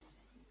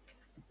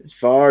As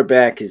far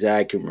back as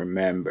I can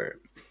remember,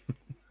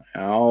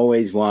 I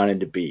always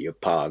wanted to be a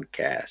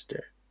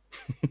podcaster.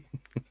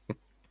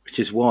 Which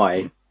is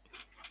why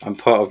I'm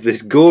part of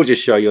this gorgeous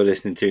show you're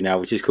listening to now,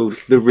 which is called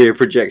The Rear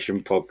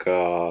Projection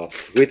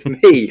Podcast. With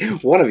me,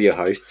 one of your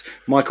hosts,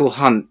 Michael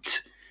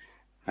Hunt,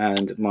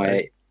 and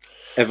my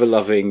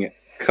ever-loving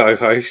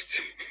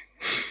co-host,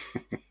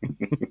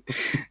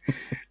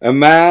 a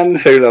man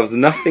who loves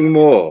nothing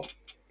more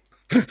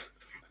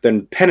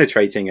than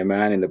penetrating a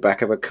man in the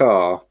back of a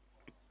car.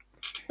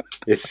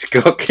 It's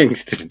Scott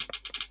Kingston.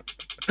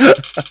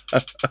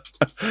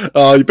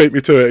 Oh, you beat me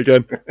to it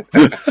again.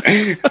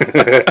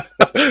 The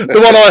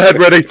one I had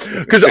ready,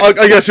 because I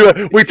guess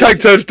we take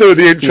turns doing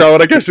the intro,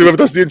 and I guess whoever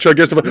does the intro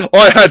gets the.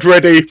 I had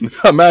ready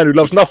a man who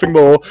loves nothing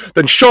more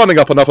than shining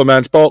up another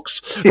man's box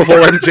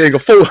before emptying a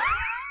full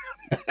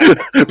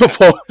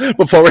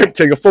before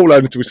emptying a full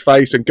load into his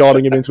face and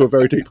guarding him into a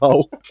very deep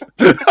hole.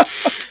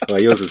 Well,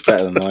 yours was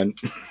better than mine.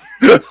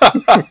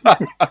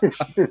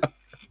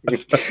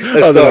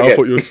 I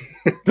thought yours.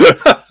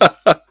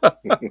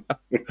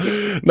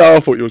 No,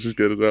 I thought yours was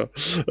good as well.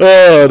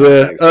 Oh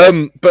dear.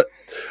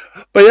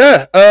 But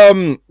yeah,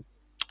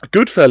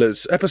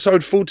 Goodfellas,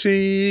 episode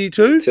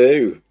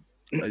 42.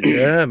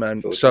 Yeah,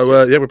 man. 42.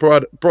 So yeah, we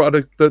brought out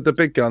the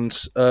big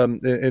guns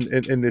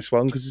in this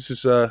one, because this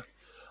is I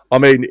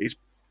mean, it's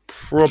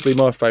probably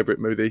my favourite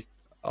movie,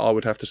 I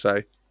would have to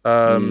say.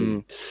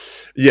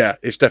 Yeah,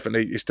 it's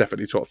definitely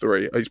top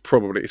three. It's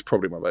probably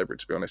my favourite,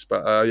 to be honest.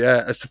 But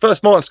yeah, it's the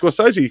first Martin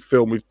Scorsese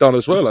film we've done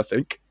as well, I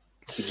think.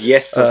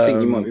 Yes, I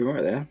think you might be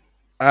right there.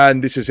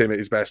 And this is him at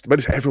his best. But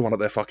it's everyone at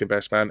their fucking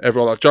best, man.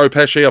 Everyone, like Joe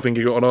Pesci, I think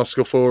he got an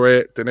Oscar for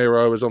it. De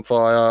Niro was on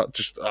fire.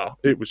 Just,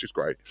 it was just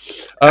great.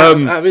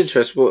 Out of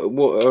interest,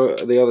 what are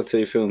the other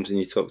two films in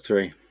your top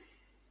three?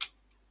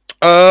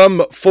 Do you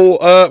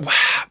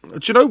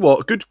know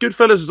what?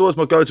 Goodfellas is always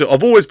my go-to.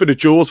 I've always been a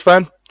Jaws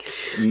fan.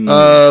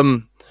 Yeah,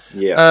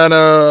 and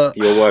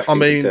your wife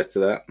can attest to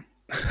that.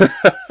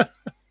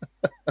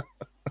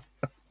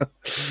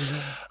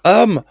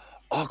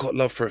 I've got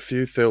love for a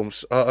few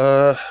films.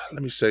 Let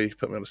me see.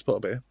 Put me on the spot a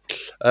bit here.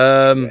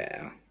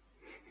 Yeah.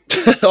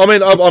 I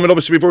mean,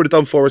 obviously we've already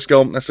done Forrest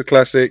Gump. That's a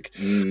classic.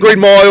 Green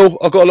Mile,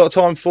 I've got a lot of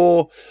time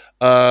for.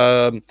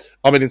 I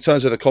mean, in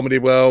terms of the comedy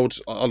world,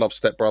 I love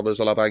Step Brothers.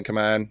 I love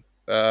Anchorman.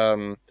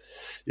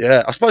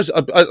 Yeah, I suppose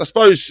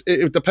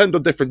it would depend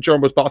on different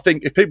genres, but I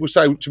think if people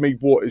say to me,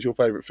 "What is your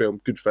favourite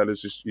film?"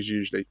 Goodfellas is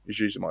usually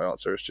my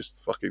answer. It's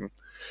just fucking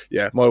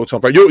my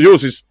all-time favourite.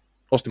 Yours is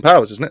Austin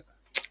Powers, isn't it?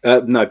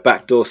 No,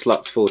 Backdoor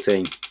Sluts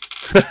 14.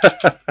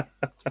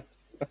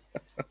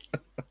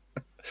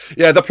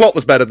 Yeah, the plot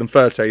was better than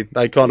 13.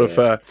 They kind of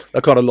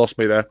lost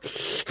me there.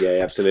 Yeah,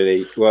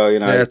 absolutely.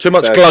 Well, too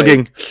much 13.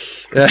 Glugging.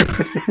 Yeah.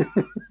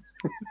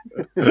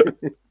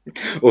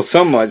 Or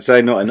some might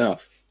say not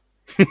enough.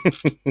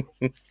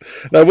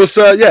 No, do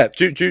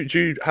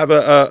you have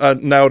a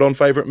nailed on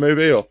favourite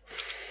movie or?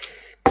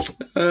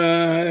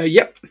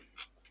 Yep.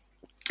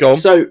 Go on.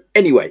 So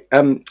anyway,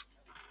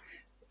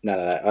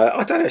 no,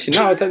 I don't actually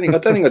know. I don't think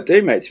I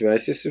do, mate. To be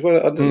honest, this is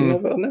what I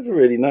never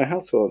really know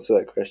how to answer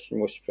that question.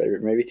 What's your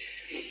favourite movie?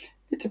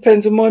 It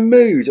depends on my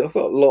mood. I've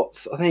got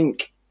lots. I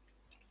think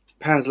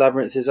Pan's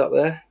Labyrinth is up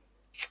there.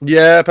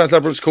 Yeah, Pan's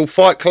Labyrinth's cool.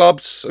 Fight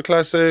Club's a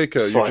classic.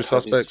 Usual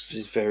Suspects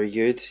is very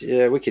good.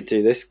 Yeah, we could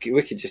do this.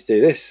 We could just do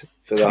this.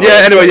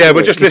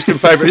 We're just listing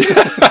favourite.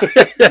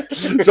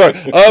 Sorry.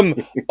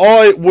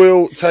 I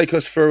will take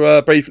us through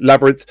a brief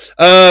labyrinth.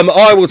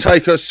 I will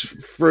take us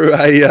through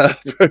a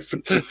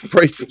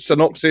brief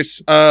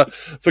synopsis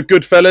for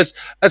Goodfellas.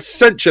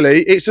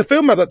 Essentially, it's a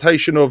film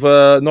adaptation of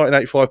a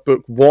 1985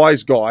 book,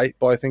 Wise Guy,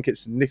 by I think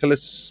it's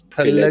Nicholas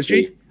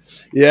Pileggi.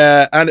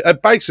 Yeah, and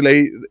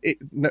basically,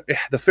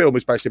 the film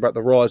is basically about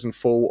the rise and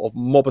fall of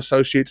mob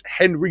associate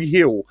Henry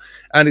Hill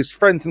and his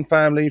friends and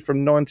family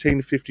from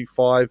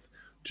 1955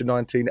 to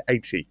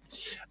 1980.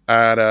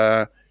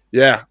 And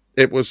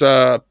it was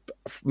a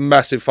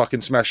massive fucking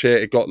smash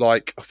hit. It got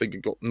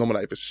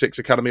nominated for 6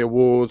 Academy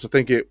Awards. I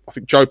think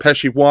Joe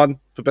Pesci won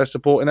for Best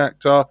Supporting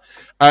Actor,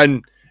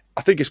 and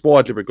I think it's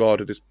widely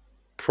regarded as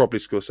probably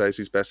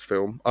Scorsese's best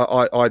film.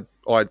 I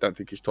don't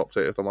think he's topped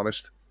it, if I'm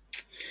honest.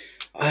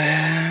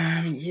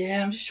 I'm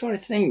just trying to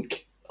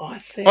think. I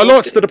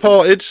liked The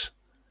Departed.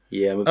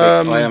 Yeah,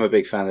 I am a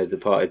big fan of The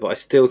Departed, but I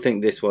still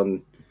think this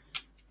one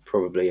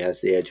probably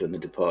has the edge on The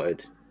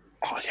Departed.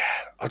 Oh yeah,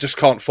 I just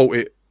can't fault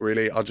it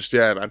really.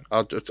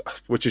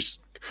 Which is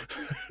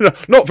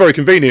not very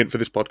convenient for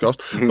this podcast,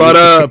 but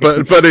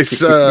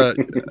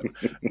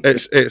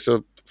it's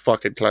a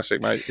fucking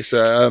classic, mate. It's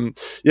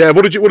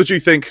What did you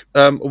think?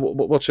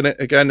 Watching it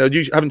again?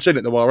 You haven't seen it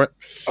in a while, right?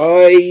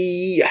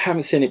 I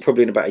haven't seen it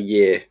probably in about a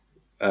year.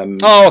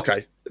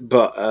 Okay.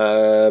 But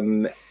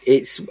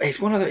it's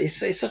one of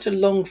those. It's such a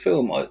long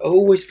film. I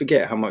always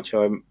forget how much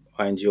I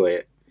enjoy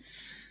it,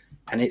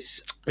 and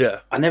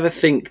I never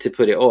think to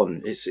put it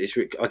on. It's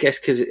I guess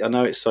because I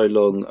know it's so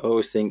long. I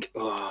always think,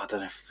 I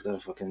don't know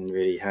if I can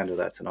really handle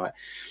that tonight.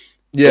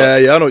 Yeah,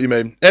 I know what you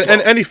mean.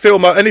 Any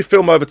film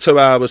over 2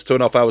 hours,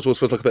 2.5 hours always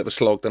feels like a bit of a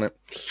slog, doesn't it?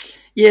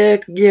 Yeah,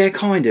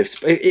 kind of.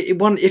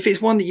 If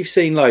it's one that you've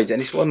seen loads,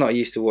 and it's one that I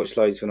used to watch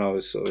loads when I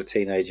was sort of a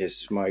teenager,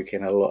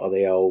 smoking a lot of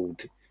the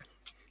old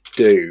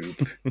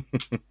doob.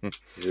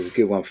 It was a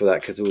good one for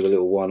that because all the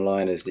little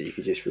one-liners that you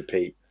could just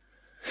repeat,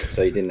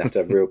 so you didn't have to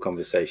have real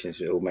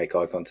conversations or make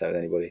eye contact with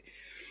anybody.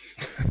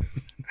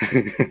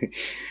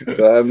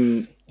 But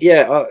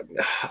yeah,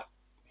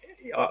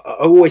 I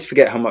always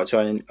forget how much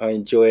I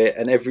enjoy it,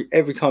 and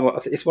every time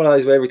it's one of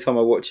those where every time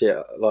I watch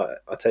it, like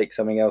I take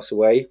something else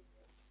away.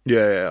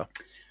 Yeah.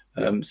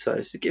 So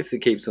it's a gift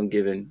that keeps on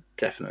giving,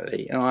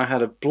 definitely. And I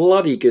had a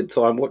bloody good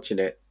time watching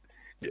it.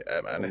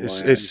 Yeah, man,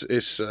 it's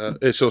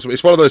awesome.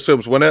 It's one of those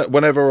films.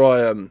 Whenever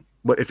I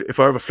if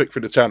I ever flick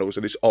through the channels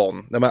and it's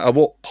on, no matter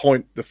what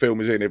point the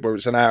film is in, whether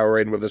it's an hour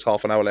in, whether there's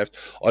half an hour left,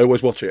 I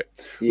always watch it.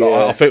 Yeah.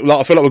 Like, I feel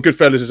like when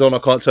Goodfellas is on, I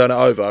can't turn it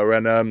over.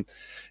 And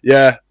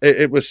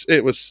it was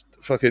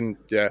fucking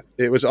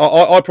It was.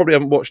 I probably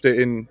haven't watched it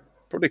in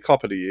probably a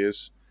couple of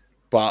years,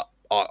 but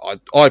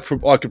I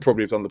could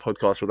probably have done the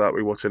podcast without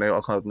rewatching it. I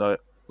kind of know it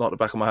like the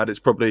back of my head. It's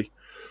probably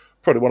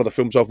one of the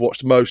films I've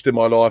watched most in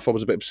my life. I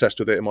was a bit obsessed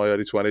with it in my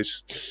early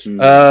 20s.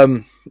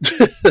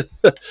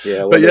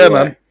 But yeah,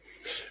 man.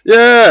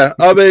 Yeah,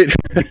 I mean,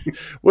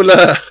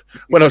 well,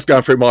 when I was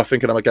going through my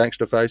thinking I'm a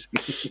gangster phase,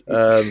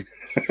 I'm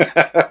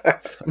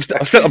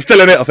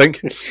still in it, I think.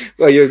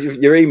 Well,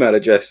 your email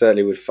address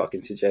certainly would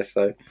fucking suggest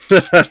so.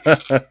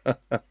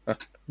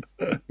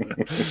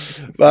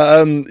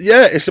 But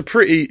it's a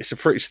pretty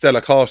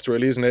stellar cast,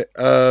 really, isn't it?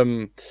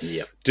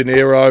 Yeah. De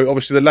Niro,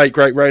 obviously the late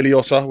great Ray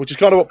Liotta, which is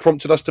kind of what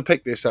prompted us to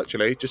pick this,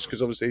 actually, just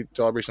because obviously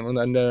died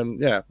recently, and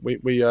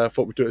we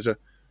thought we'd do it as a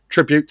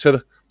tribute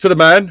to the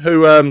man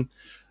who,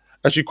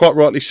 as you quite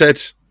rightly said,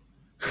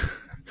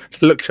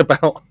 looked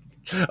about.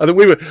 I think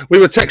we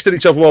were texting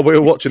each other while we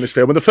were watching this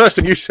film, and the first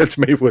thing you said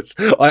to me was,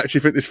 "I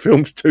actually think this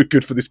film's too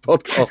good for this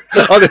podcast."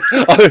 I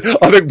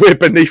think we're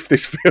beneath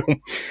this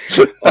film.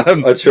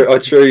 I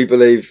truly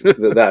believe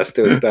that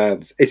still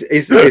stands.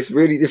 It's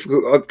really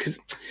difficult because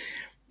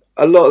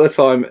a lot of the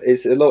time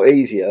it's a lot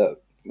easier.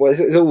 Well,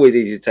 it's always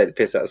easy to take the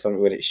piss out of something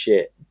when it's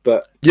shit,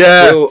 but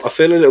I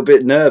feel a little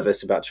bit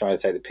nervous about trying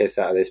to take the piss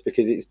out of this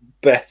because it's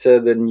better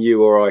than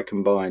you or I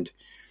combined,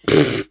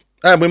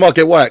 and we might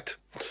get whacked.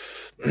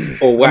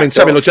 Or I mean,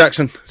 Samuel L.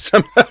 Jackson.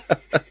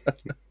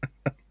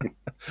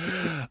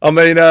 I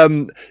mean, I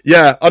know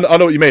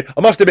what you mean.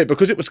 I must admit,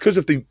 because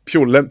of the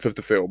pure length of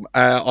the film,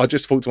 I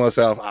just thought to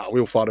myself,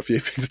 we'll find a few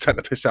things to take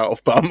the piss out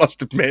of. But I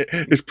must admit,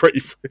 it's pretty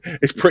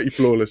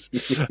flawless.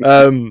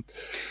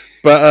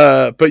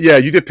 But yeah,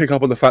 you did pick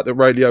up on the fact that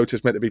Ray Liotta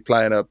is meant to be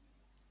playing a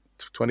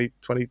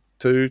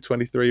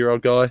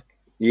 23-year-old guy.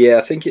 Yeah,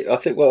 I think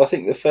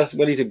the first,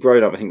 when he's a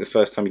grown up, I think the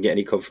first time you get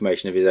any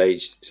confirmation of his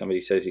age,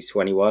 somebody says he's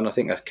 21. I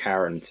think that's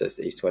Karen says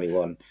that he's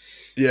 21.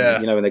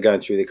 Yeah. You know, when they're going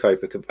through the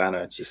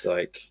Copacabana, it's just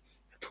like,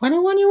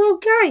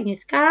 21-year-old guy,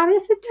 he's got all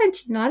this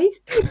attention, all these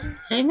people.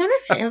 I'm gonna,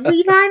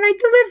 every line I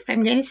deliver,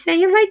 I'm going to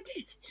say it like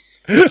this.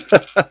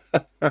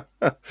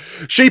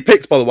 She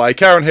picked, by the way,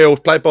 Karen Hill,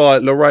 played by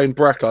Lorraine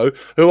Bracco,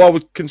 who I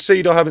would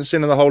concede I haven't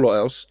seen in a whole lot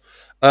else.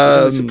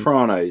 The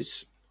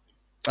Sopranos.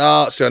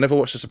 See, I never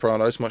watched The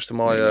Sopranos, much to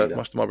my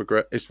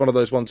regret. It's one of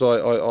those ones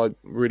I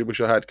really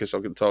wish I had because I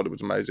got told it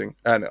was amazing,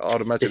 and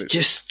I'd imagine it's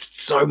just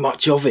so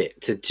much of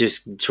it to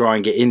just try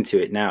and get into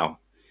it now.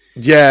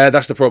 Yeah,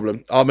 that's the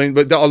problem. I mean,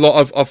 but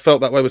I've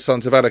felt that way with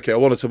Sons of Anarchy. I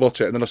wanted to watch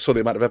it, and then I saw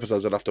the amount of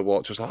episodes I'd have to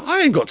watch. I was like,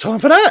 I ain't got time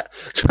for that.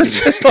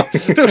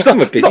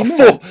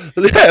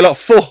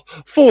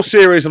 Four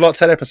series of like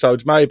 10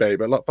 episodes, maybe,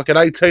 but like fucking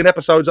 18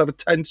 episodes over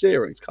 10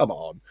 series. Come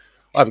on.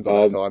 I haven't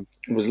got that time.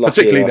 I was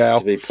lucky enough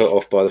to be put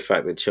off by the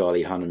fact that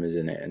Charlie Hunnam is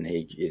in it, and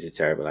he is a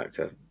terrible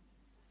actor.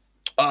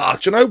 Do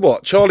you know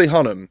what? Charlie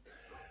Hunnam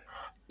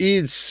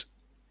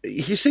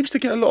he seems to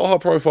get a lot of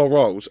high-profile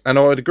roles, and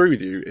I'd agree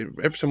with you.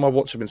 Every time I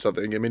watch him in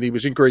something, I mean, he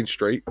was in Green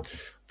Street,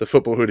 the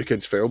football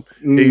hooligans film.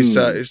 His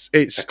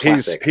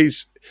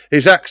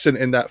accent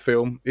in that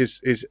film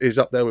is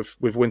up there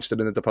with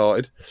Winston in The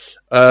Departed.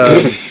 Are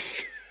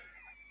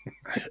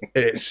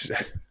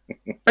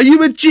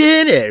you a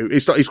Gino?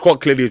 It's like he's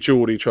quite clearly a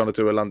Geordie trying to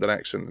do a London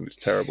accent, and it's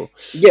terrible.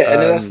 Yeah,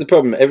 and that's the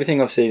problem.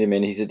 Everything I've seen him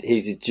in, he's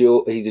a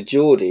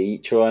Geordie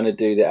trying to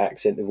do the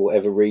accent of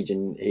whatever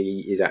region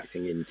he is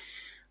acting in.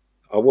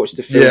 I watched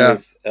a film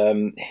with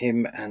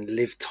him and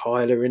Liv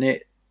Tyler in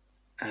it.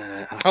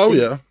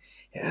 It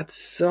had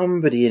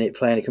somebody in it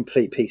playing a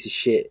complete piece of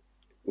shit,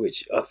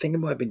 which I think it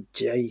might have been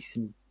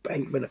Jason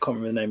Bateman. I can't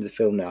remember the name of the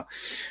film now.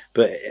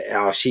 But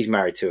she's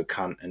married to a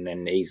cunt, and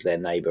then he's their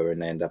neighbour,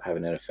 and they end up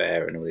having an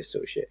affair and all this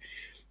sort of shit.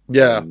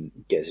 Yeah.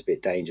 Gets a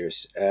bit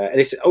dangerous.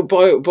 And it's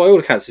by all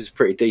accounts, it's a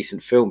pretty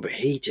decent film, but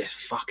he just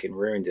fucking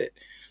ruined it.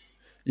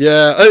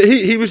 Yeah,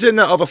 he was in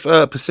that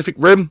other Pacific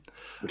Rim.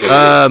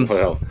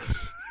 It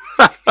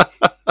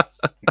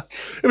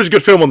was a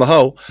good film on the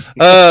whole.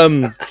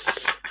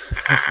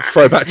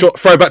 Throwback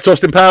to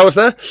Austin Powers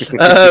there. This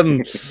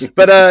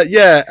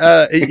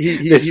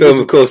film,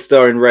 of course,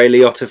 starring Ray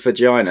Liotta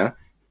vagina.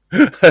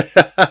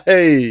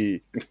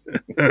 Hey.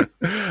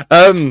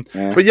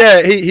 But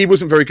yeah, he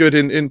wasn't very good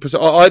in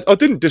I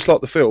didn't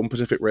dislike the film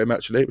Pacific Rim,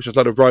 actually, which was a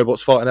lot of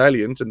robots fighting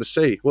aliens in the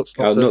sea. What's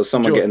not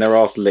someone getting their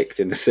ass licked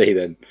in the sea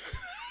then?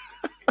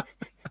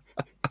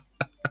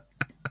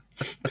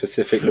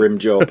 Pacific Rim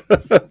job.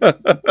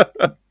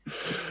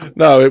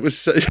 No, it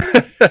was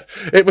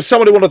it was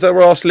someone who wanted their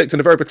ass licked in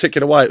a very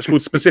particular way. It's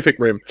called Specific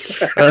Rim.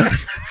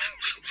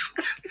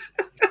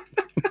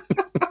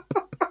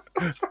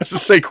 That's a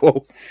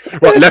sequel.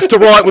 Right, left to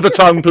right with the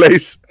tongue,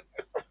 please.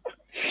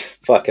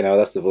 Fucking hell,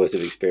 that's the voice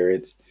of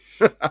experience.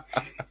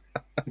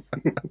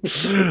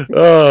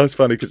 Oh, it's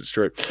funny because it's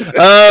true.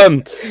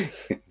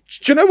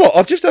 Do you know what?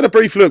 I've just had a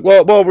brief look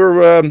while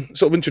we're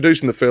sort of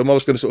introducing the film. I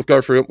was going to sort of go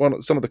through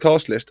some of the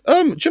cast list.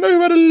 Do you know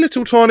who had a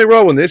little tiny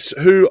role in this?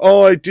 Who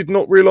I did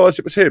not realise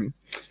it was him.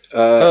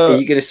 Are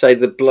you going to say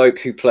the bloke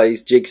who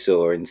plays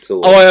Jigsaw in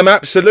Saw? I am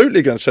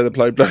absolutely going to say the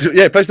bloke.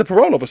 Yeah, he plays the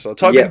parole officer,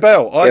 Tobin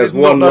Bell. There's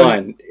one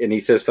line, and he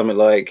says something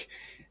like,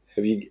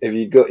 "Have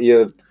you got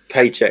your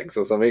paychecks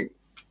or something?"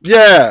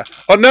 Yeah.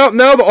 Now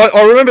that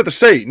I remember the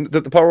scene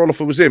that the parole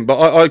officer was in, but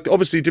I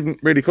obviously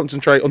didn't really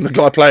concentrate on the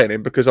guy playing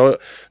him because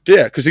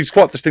he's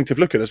quite distinctive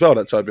looking as well,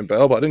 that Tobin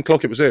Bell, but I didn't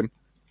clock it was him.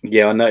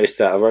 Yeah, I noticed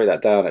that. I wrote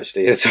that down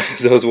actually as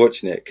I was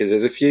watching it because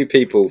there's a few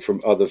people from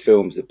other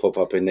films that pop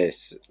up in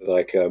this,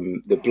 like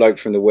the bloke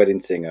from The Wedding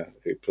Singer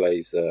who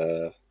plays,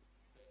 the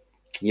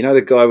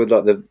guy with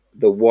like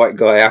the white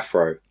guy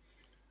afro.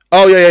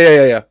 Oh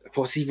yeah.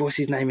 What's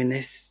his name in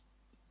this?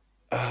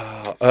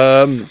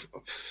 Frankie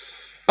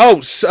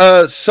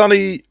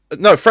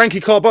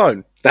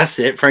Carbone. That's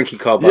it, Frankie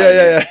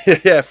Carbone.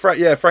 Yeah.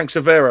 Frank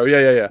Severo.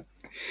 Yeah.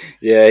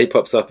 Yeah, he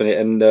pops up in it,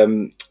 and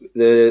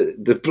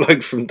the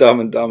bloke from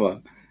Dumb and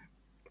Dumber.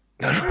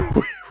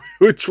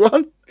 Which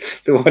one?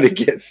 The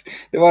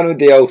one with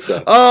the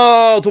ulcer.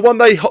 Oh, the one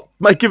they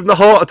give him the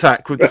heart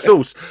attack with the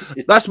sauce.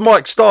 That's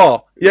Mike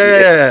Starr.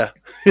 Yeah.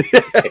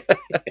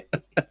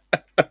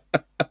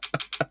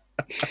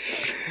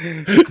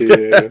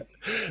 Yeah.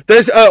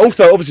 There's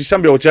also obviously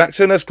Samuel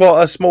Jackson has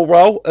quite a small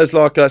role as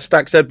like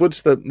Stax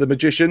Edwards, the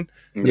magician.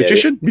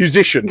 Musician. The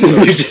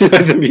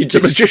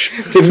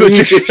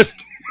magician.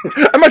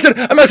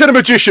 Imagine a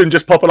magician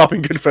just popping up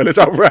in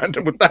Goodfellas. How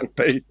random would that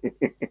be?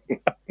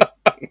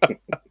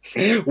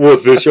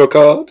 Was this your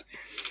card?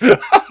 He's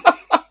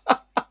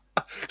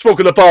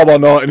walking the bar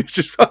one night and he's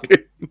just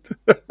fucking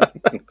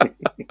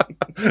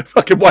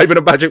waving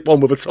a magic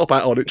wand with a top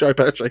hat on it, Joe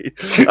Pesci.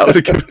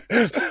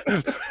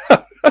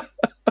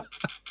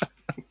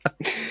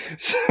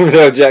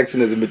 Samuel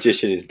Jackson as a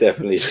magician is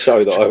definitely a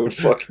show that I would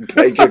fucking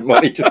pay good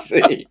money to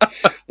see.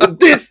 Was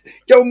this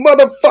your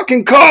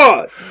motherfucking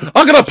card?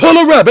 I'm gonna pull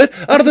a rabbit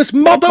out of this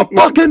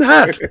motherfucking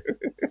hat.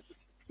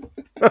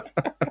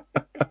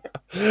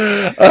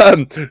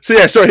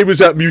 So he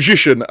was a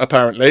musician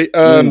apparently.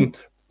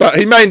 But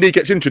he mainly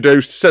gets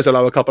introduced, says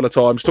hello a couple of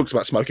times, talks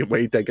about smoking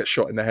weed, then gets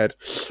shot in the head.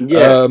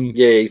 Yeah,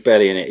 he's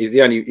barely in it. He's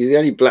the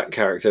only black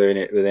character in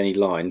it with any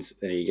lines,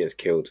 and he gets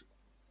killed.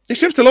 He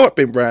seems to like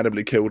being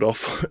randomly killed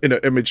off in an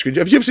image screen.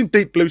 Have you ever seen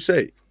Deep Blue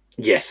Sea?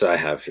 Yes, I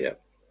have, yeah.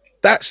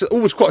 That's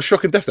always quite a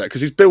shocking death,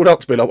 because he's built up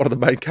to be like one of the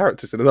main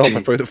characters, and then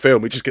halfway through the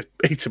film, he just gets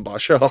eaten by a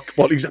shark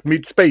while he's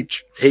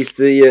mid-speech. He's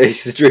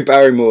the Drew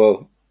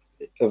Barrymore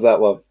of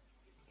that one.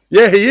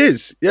 Yeah, he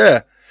is,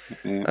 yeah.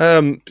 You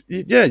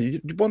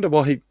wonder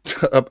why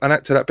an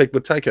actor that big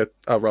would take a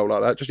role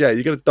like that.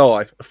 You're going to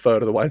die a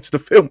third of the way into the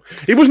film.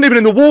 He wasn't even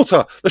in the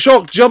water. The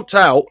shark jumped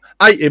out,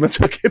 ate him, and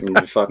took him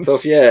back. Fucked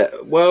off. Yeah.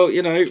 Well,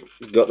 he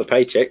got the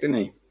paycheck, didn't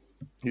he?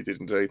 He did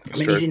indeed.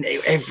 He's in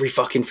every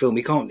fucking film.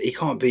 He can't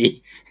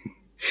be.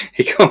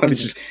 He can't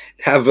just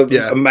have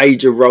a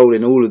major role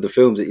in all of the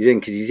films that he's in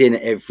because he's in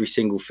every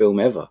single film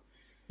ever.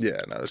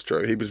 Yeah, no, that's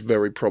true. He was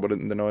very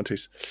prominent in the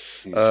 90s.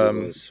 Yes, he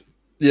was.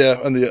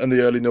 Yeah, and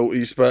the early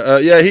noughties,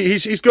 but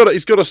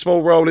he's got a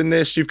small role in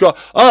this. You've got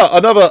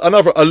another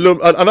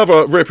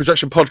Rear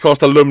Projection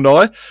podcast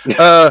alumni,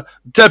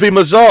 Debbie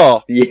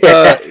Mazar.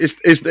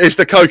 Is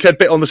the cokehead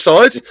bit on the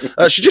side.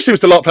 She just seems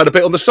to like playing a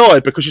bit on the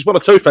side because she's one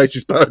of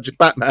Two-Face's birds in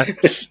Batman.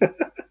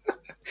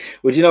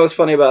 Well, do you know what's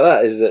funny about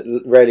that is that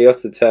Ray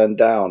Liotta turned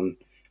down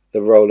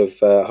the role of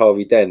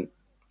Harvey Dent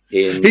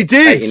in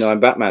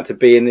 89 Batman to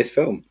be in this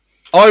film.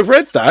 I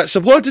read that, so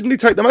why didn't he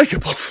take the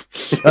makeup off?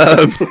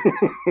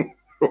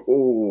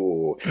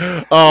 Oh,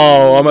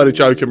 I'm only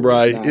joking,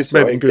 Ray. No, it's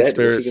meant in good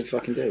spirits.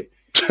 What's he gonna fucking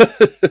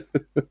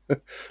do?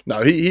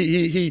 No,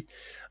 he's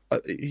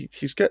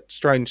got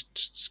strange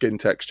skin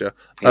texture.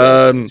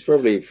 It's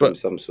probably from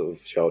some sort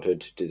of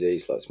childhood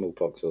disease like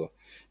smallpox or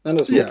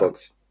not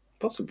smallpox.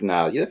 Possibly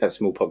now. You don't have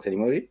smallpox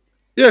anymore, do you?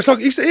 Yeah, it's like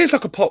he's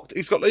like a pocked.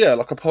 He's got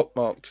like a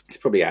pock-marked. It's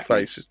probably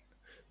acne. Face.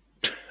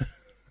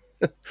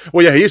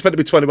 Well, yeah, he is meant to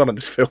be 21 in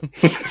this film.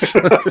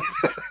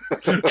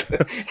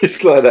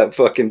 It's like that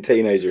fucking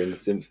teenager in The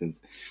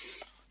Simpsons.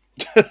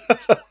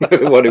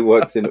 The one who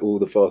works in all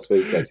the fast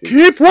food places.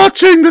 Keep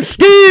watching the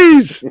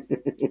skis!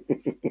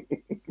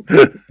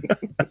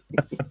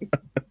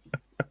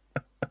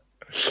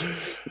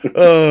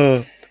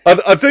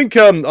 I think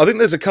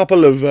there's a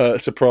couple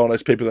of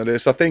Sopranos people in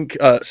this. I think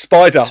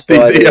Spider.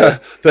 The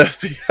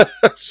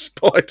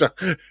Spider,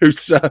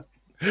 who's.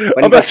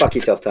 When you go fuck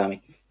yourself,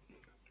 Tommy.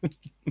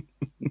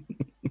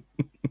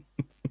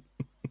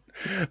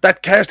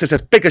 That cast is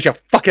as big as your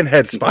fucking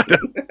head, Spider.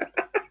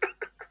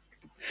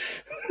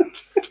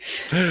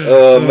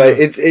 Oh mate,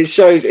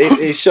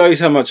 it shows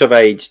how much I've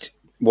aged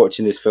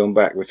watching this film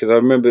back, because I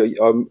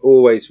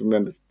always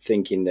remember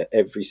thinking that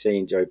every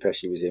scene Joe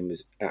Pesci was in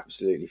was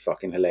absolutely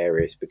fucking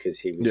hilarious because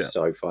he was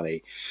so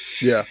funny.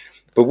 Yeah.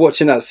 But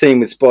watching that scene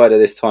with Spider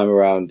this time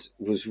around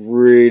was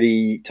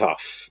really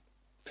tough.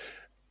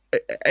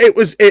 It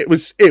was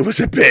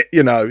a bit,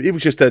 he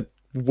was just a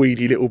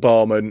weedy little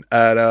barman,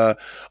 and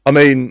I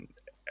mean,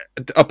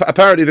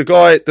 apparently the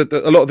guy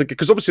a lot of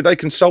because obviously they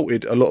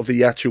consulted a lot of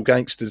the actual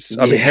gangsters.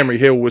 I mean, Henry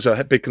Hill was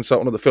a big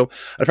consultant of the film.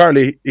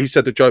 Apparently he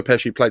said that Joe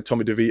Pesci played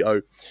Tommy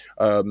DeVito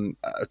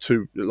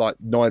to like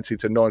 90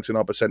 to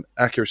 99%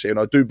 accuracy, and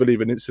I do believe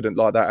an incident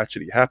like that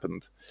actually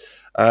happened.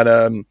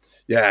 And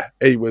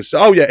he was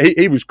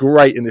he was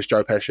great in this,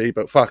 Joe Pesci,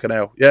 but fucking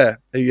hell,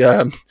 he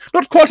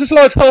not quite as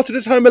light-hearted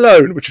as Home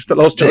Alone, which is the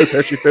last Joe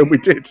Pesci film we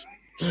did.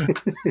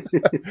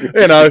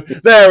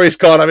 There he's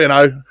kind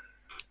of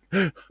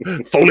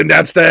falling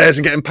downstairs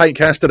and getting paint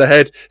cast to the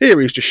head.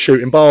 Here he's just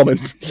shooting barman.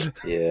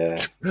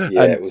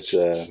 It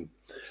was.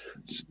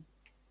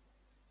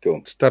 Go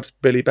on. Stabs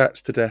Billy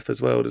Bats to death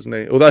as well, doesn't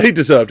he? Although he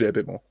deserved it a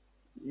bit more.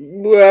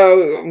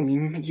 Well,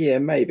 yeah,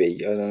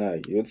 maybe. I don't know.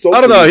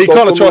 I don't know. He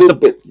kind of tries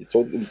to. You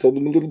told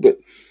him a little bit.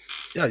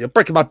 Yeah, you're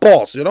breaking my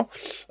balls, Go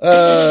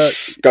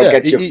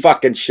get your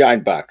fucking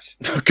shine box.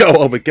 Go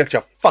on and get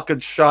your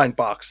fucking shine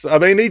box. I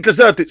mean, he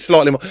deserved it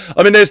slightly more.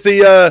 I mean, there's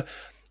the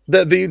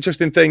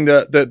interesting thing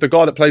that the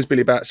guy that plays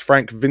Billy Bats,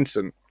 Frank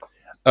Vincent,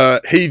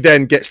 he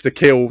then gets to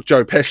kill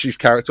Joe Pesci's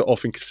character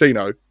off in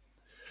Casino.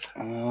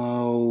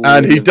 Oh,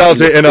 and he does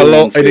it in a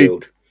lot,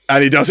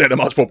 and he does it in a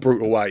much more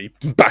brutal way.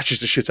 He bashes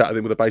the shit out of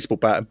him with a baseball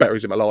bat and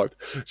buries him alive.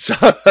 So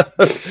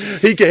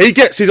he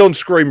gets his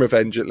on-screen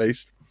revenge at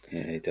least.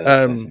 Yeah, he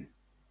does.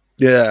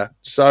 Yeah.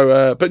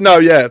 So, but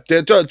no, Joe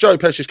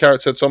Pesci's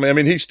character, Tommy. I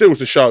mean, he steals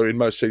the show in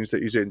most scenes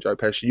that he's in. Joe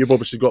Pesci. You've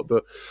obviously got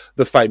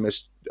the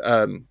famous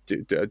 "Do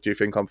you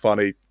think I'm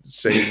funny?"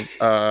 scene,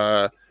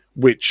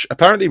 which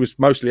apparently was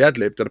mostly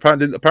ad-libbed, and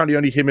apparently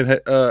only him and Ray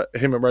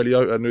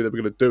Liotta knew they were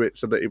going to do it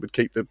so that it would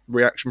keep the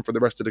reaction from the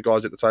rest of the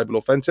guys at the table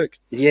authentic.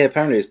 Yeah,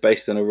 apparently it's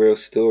based on a real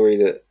story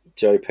that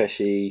Joe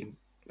Pesci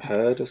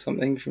heard or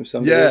something from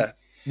somebody.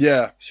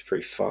 Yeah, it's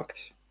pretty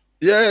fucked.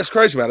 Yeah, it's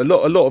crazy, man. A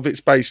lot of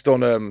it's based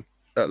on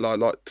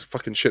like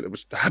fucking shit that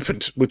was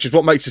happened, which is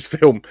what makes this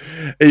film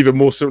even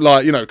more so.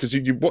 Like, because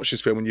you watch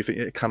this film and you think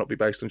it cannot be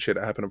based on shit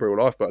that happened in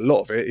real life, but a lot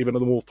of it, even the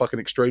more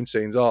fucking extreme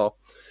scenes, are.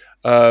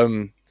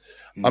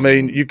 I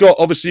mean, you got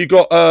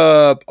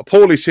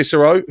Paulie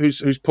Cicero,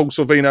 who's Paul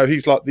Sorvino.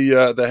 He's like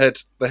the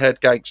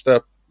head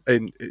gangster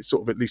in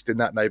sort of, at least in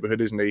that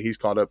neighborhood, isn't he? He's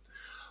kind of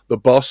the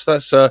boss.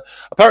 That's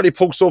apparently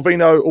Paul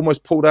Sorvino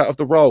almost pulled out of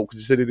the role because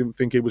he said he didn't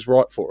think he was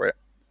right for it.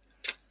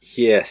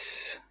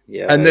 Yes.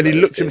 Yeah, and then he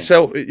looked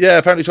himself. Yeah,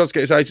 apparently tried to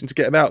get his agent to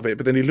get him out of it,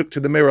 but then he looked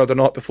in the mirror the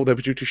night before they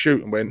were due to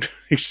shoot and went.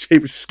 He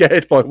was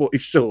scared by what he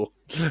saw.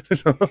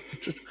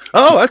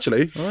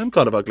 Actually, I'm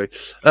kind of ugly.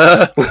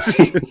 Well,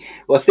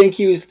 I think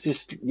he was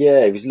just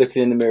he was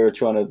looking in the mirror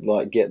trying to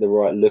like get the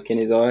right look in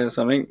his eye or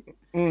something.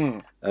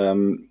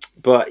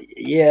 But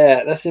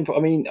yeah, that's simple. I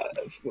mean,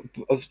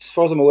 as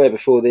far as I'm aware,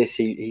 before this,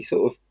 he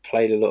sort of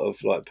played a lot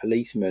of like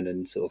policeman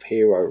and sort of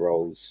hero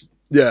roles.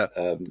 Yeah.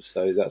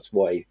 So that's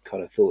why he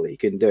kind of thought that he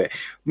couldn't do it.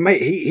 Mate,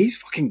 he's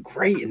fucking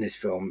great in this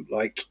film.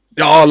 Like,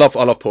 I love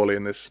Paulie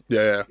in this.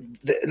 Yeah.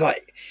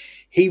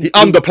 He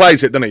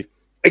underplays it, doesn't he?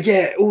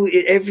 Yeah.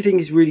 Everything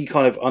is really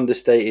kind of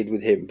understated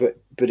with him,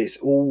 but it's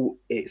all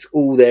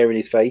there in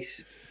his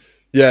face.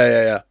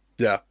 Yeah.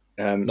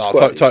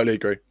 Totally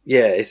agree.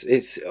 Yeah. It's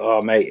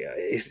mate.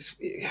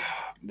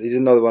 There's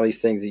another one of these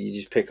things that you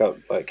just pick up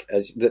like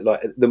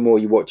the more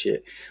you watch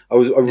it. I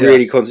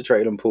really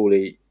concentrated on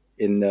Paulie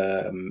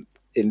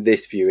in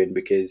this viewing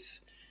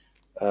because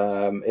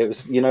it was,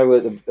 at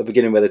the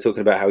beginning where they're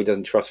talking about how he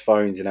doesn't trust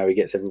phones and how he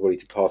gets everybody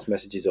to pass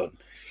messages on.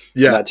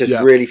 Yeah. And that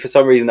just really, for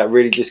some reason, that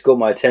really just got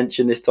my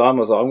attention this time. I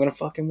was like, I'm going to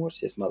fucking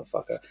watch this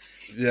motherfucker.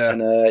 Yeah.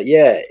 And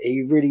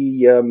he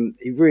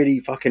really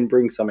fucking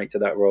brings something to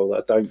that role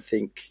that I don't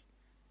think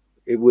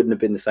it wouldn't have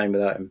been the same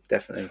without him.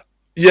 Definitely.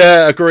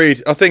 Yeah,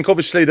 agreed. I think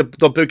obviously the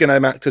bigger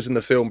name actors in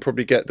the film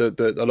probably get a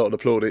lot of the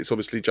plaudits.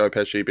 Obviously Joe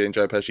Pesci being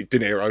Joe Pesci, De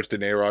Niro's De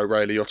Niro,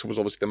 Ray Liotta was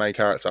obviously the main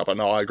character. But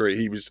no, I agree,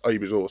 he was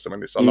awesome in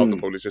this. I love the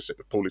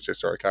Paulie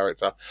Cicero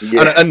character,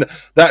 and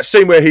that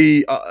scene where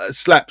he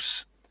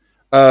slaps.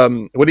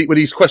 When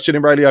he's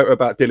questioning Ray Liotta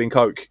about dealing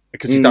coke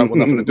because he don't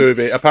want nothing to do with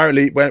it.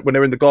 Apparently, when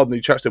they're in the garden,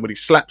 he chats to him. When he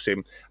slaps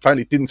him,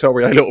 apparently didn't tell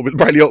Ray Liotta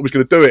was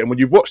going to do it. And when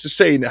you watch the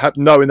scene,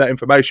 knowing that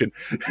information,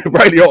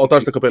 Ray Liotta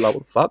does look a bit like,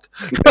 "What the fuck?"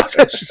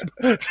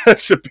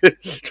 That's a bit.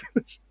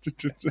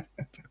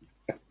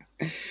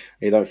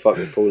 You don't fuck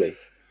with Paulie.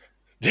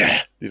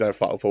 Yeah, you don't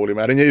fuck with Paulie,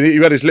 man. And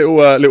you had his little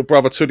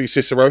brother, Tuddy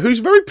Cicero, who's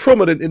very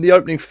prominent in the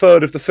opening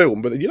third of the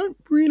film, but you don't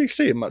really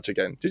see him much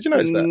again. Did you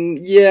notice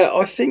that? Yeah,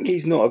 I think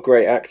he's not a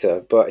great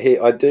actor, but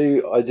I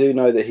do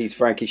know that he's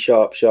Frankie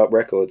Sharp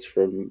Records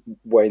from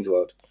Wayne's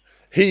World.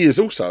 He is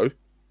also,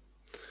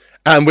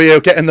 and we are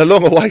getting the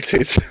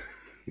long-awaited,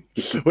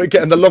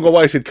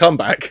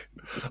 comeback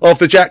of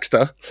the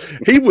Jackster.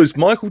 He was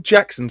Michael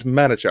Jackson's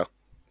manager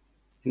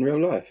in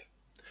real life.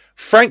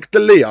 Frank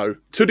DeLeo,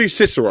 Tuddy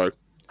Cicero,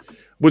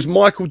 was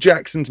Michael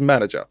Jackson's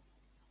manager.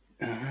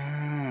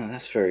 Ah,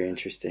 that's very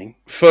interesting.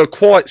 For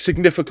quite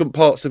significant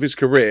parts of his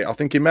career. I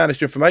think he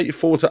managed him from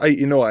 84 to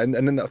 89.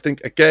 And then I think,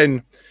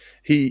 again,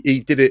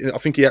 he did it. I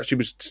think he actually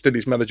was still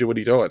his manager when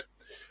he died.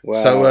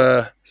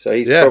 Wow. So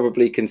he's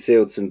probably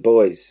concealed some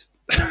boys.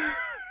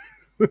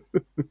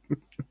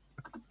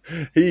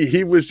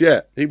 He was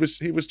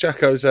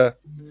Jacko's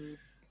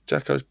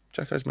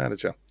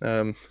manager.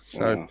 Wow.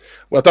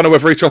 Well, I don't know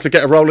whether he tried to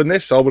get a role in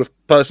this. I would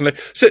have personally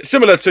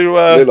similar to.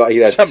 Looked like he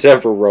had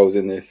several roles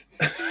in this.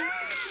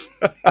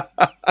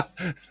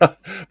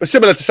 But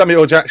similar to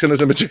Samuel Jackson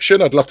as a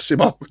magician, I'd love to see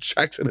Michael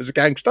Jackson as a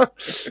gangster.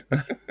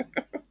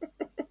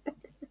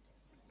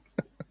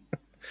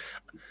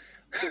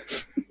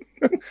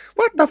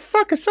 What the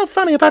fuck is so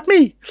funny about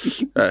me?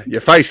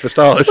 Your face, for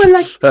starters. Well,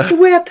 like the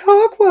way I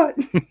talk, what?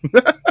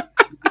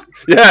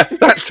 Yeah,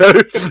 that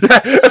too.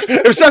 Yeah.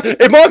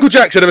 If Michael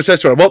Jackson ever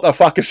says to him, "What the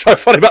fuck is so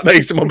funny about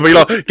me?" Someone would be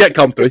like, "Get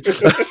comfy." Do you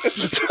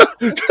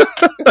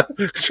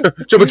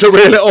want me to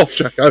reel it off,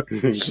 Jacko?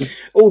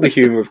 All the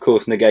humour, of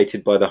course,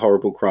 negated by the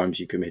horrible crimes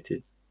you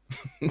committed.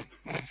 I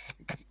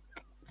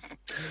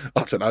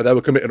don't know. They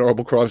were committing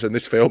horrible crimes in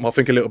this film. I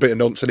think a little bit of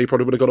nonsense, he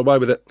probably would have got away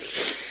with it.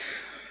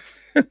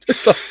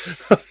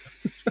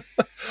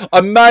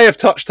 I may have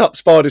touched up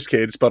Spider's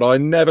kids, but I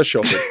never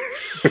shot him.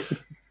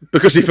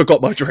 Because he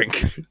forgot my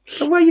drink.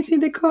 So why do you think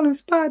they call him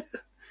Spider?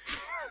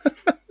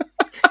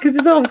 Because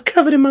he's always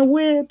covered in my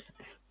webs.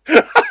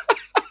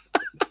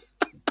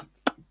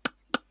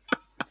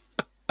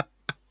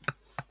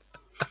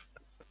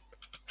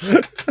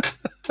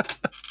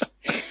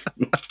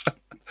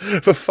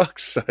 For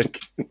fuck's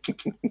sake.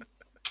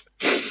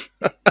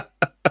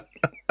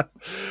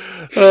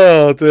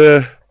 Oh,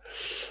 dear.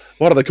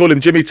 Why do they call him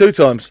Jimmy two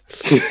times?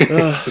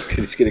 Because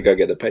he's going to go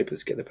get the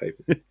papers. Go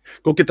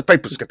get the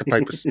papers.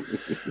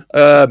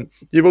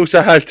 You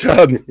also had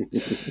Johnny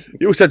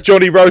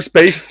Roast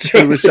Beef.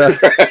 Roast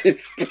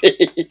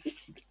Beef.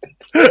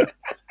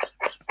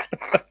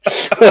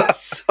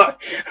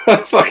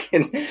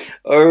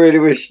 I really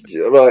wish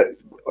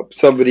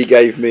somebody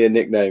gave me a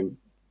nickname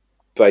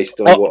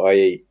based on what I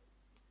eat.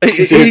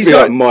 He'd be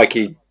like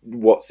Mikey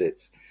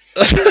Watsits.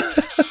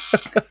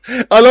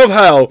 I love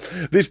how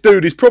this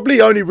dude is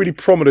probably only really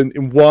prominent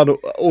in one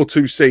or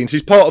two scenes.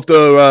 He's part of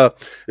the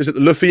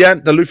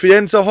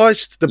Lufthansa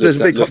heist. The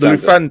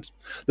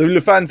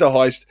Lufthansa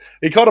heist.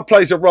 He kind of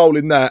plays a role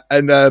in that,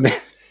 and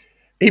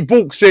he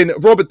walks in.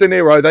 Robert De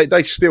Niro.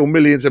 They steal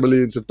millions and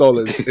millions of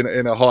dollars in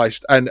a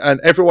heist, and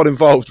everyone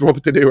involved.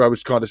 Robert De Niro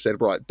has kind of said,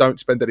 right, don't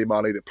spend any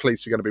money. The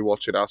police are going to be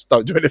watching us.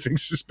 Don't do anything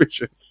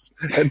suspicious.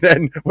 And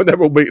then when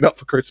they're all meeting up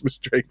for Christmas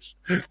drinks,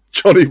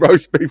 Johnny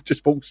Roast Beef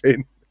just walks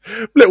in.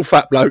 Little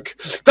fat bloke.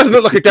 Doesn't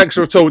look like a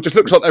gangster at all. Just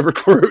looks like they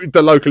recruited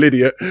the local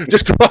idiot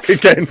just to fucking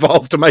get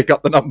involved to make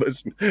up the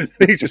numbers.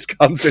 He just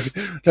comes in,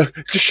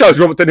 just shows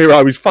Robert De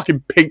Niro his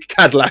fucking pink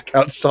Cadillac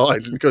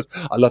outside and goes,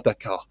 I love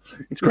that car.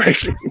 It's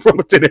great.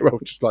 Robert De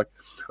Niro just like,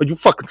 are you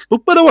fucking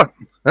stupid or what?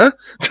 Huh?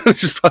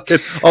 Just fucking.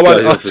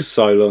 For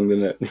so long,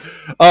 didn't it?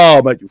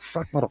 Oh, mate, you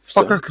fat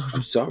motherfucker.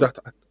 I'm sorry.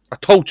 I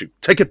told you,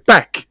 take it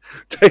back.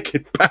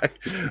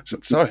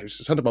 I'm sorry,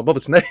 it's under my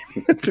mother's name.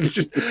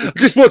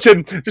 just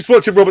watching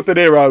Robert De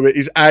Niro at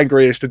his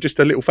angriest and just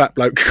a little fat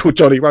bloke called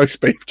Johnny Roast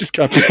Beef just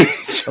going,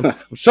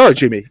 I'm sorry,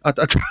 Jimmy. I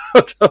don't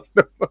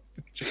know.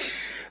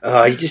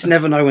 You just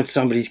never know when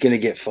somebody's going to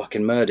get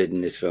fucking murdered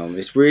in this film.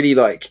 It's really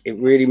it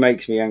really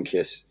makes me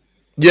anxious.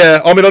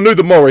 Yeah, I mean, I knew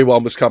the Maury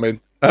one was coming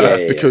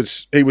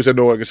because he was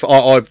annoying.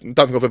 I don't think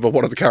I've ever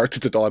wanted the character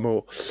to die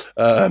more.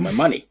 My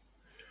money.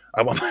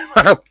 I want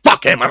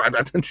fuck him.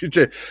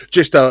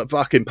 Just a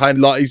fucking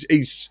pain. Like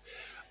he's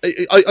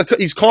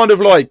kind of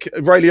like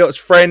Ray Liotta's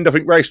friend. I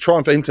think Ray's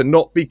trying for him to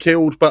not be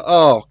killed, but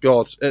oh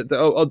god, of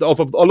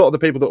a lot of the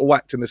people that were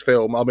whacked in this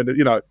film. I mean,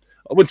 you know,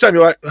 when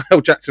Samuel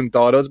L. Jackson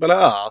died, I was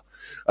about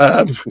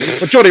when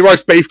Johnny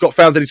Roast Beef got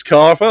found in his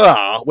car, I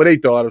thought, when he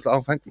died, I was like,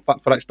 oh, thank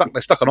fuck for that.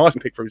 They stuck an ice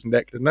pick through his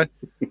neck, didn't they?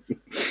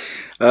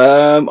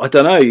 I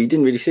don't know. You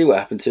didn't really see what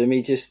happened to him.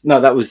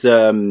 That was.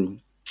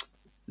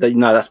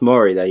 That's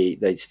Maury.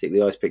 They stick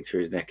the ice pick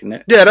through his neck, isn't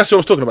it? Yeah, that's what I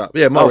was talking about.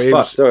 Yeah, Maury. Oh,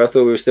 fuck. Sorry, I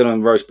thought we were still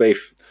on Roast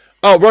Beef.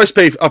 Oh, Roast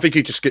Beef. I think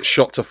he just gets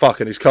shot to fuck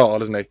in his car,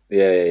 doesn't he?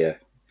 Yeah.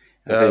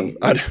 I think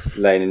he's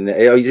laying in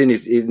there.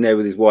 He's in there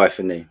with his wife,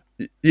 isn't he?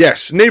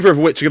 Yes, neither of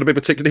which are going to be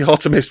particularly hard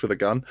to miss with a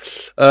gun.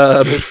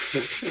 His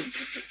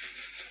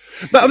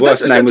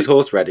wife's name was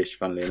Horseradish,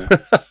 funnily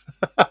enough.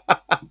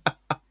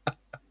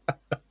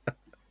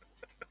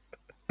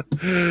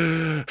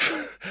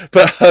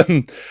 But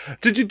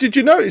did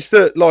you notice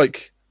that,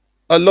 like,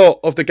 a lot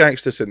of the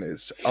gangsters in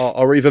this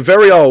are either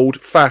very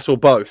old, fat, or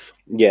both.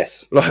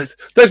 Yes. Like,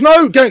 there's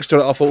no gangster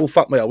that I thought, oh,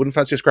 fuck me, I wouldn't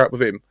fancy a scrap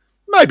with him.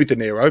 Maybe De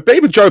Niro, but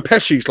even Joe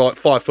Pesci's like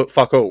 5 foot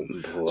fuck all.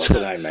 Oh, I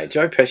don't know, mate.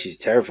 Joe Pesci's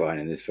terrifying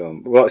in this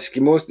film. Well, he's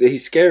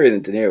scarier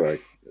than De Niro.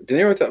 De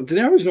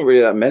Niro's not really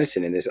that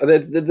menacing in this.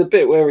 The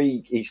bit where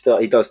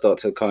he does start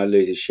to kind of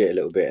lose his shit a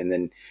little bit, and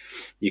then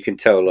you can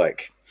tell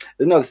like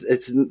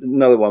it's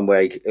another one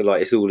where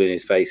like it's all in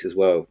his face as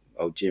well.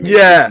 Oh, Jimmy!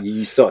 Yeah,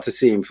 you start to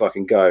see him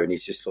fucking go, and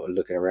he's just sort of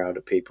looking around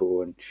at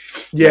people, and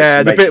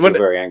the bit when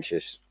very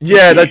anxious.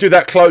 Yeah, they do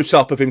that close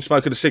up of him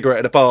smoking a cigarette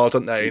at a bar,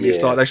 don't they? And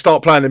it's like they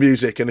start playing the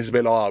music, and it's a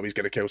bit like, oh, he's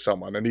going to kill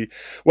someone, and he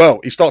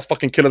starts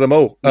fucking killing them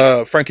all.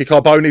 Frankie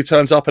Carboni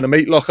turns up in a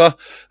meat locker,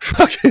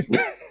 fucking.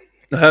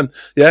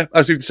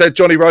 As we've said,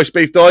 Johnny Roast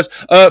Beef dies.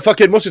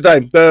 Fucking what's his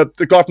name?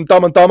 The guy from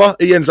Dumb and Dumber.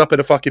 He ends up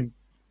in a fucking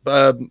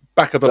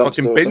back of a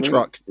fucking bin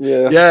truck.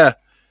 Yeah.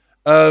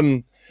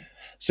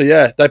 So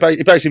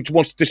he basically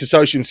wants to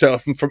disassociate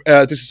himself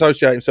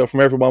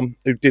from everyone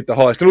who did the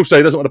heist, and also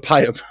he doesn't want to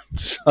pay them.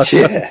 It's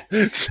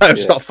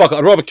like, fuck,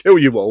 I'd rather kill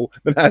you all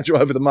than hand you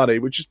over the money,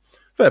 which is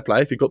fair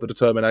play if you've got the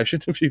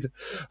determination. If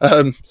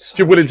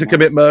you're willing to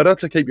commit murder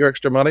to keep your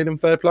extra money, then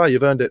fair play,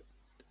 you've earned it.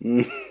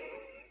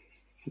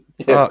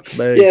 Fuck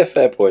me. Yeah,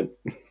 fair point.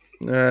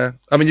 Yeah,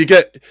 I mean, you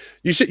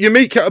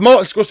meet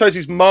Martin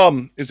Scorsese's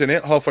mum is in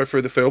it halfway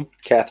through the film.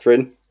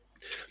 Catherine.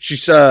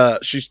 She's Joe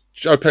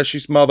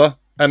Pesci's mother.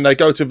 And they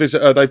go to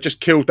visit her. They've just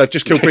killed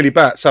Billy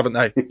Batts, haven't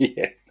they?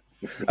 Yeah.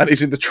 And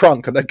he's in the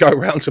trunk, and they go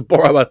around to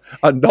borrow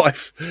a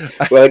knife.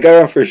 Well, they go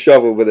around for a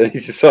shovel, but then he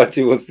decides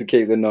he wants to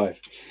keep the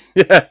knife.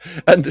 Yeah,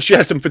 and she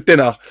has him for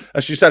dinner.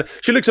 And she said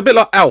she looks a bit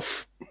like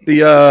Alf,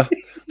 the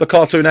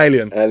cartoon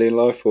alien. Alien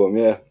life form,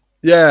 yeah.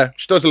 Yeah,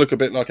 she does look a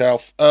bit like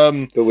Alf.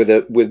 But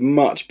with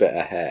much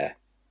better hair.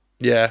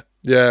 Yeah.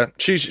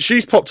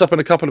 She's popped up in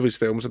a couple of his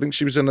films. I think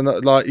she was in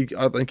another. I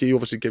think he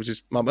obviously gives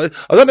his mum. I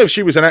don't know if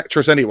she was an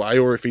actress anyway,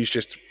 or if he's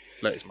just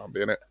let his mum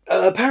be in it.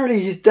 Apparently,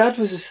 his dad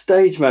was a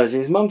stage manager.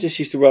 His mum just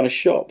used to run a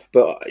shop.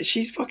 But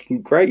she's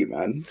fucking great,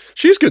 man.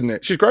 She's good in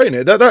it. She's great in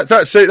it. That I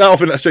think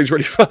that scene's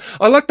really fun.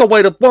 I like the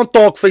way that one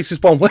dog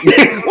faces one way,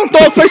 one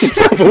dog faces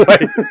the other way.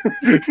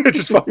 It's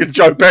just fucking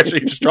Joe Pesci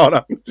just trying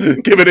to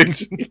give it in.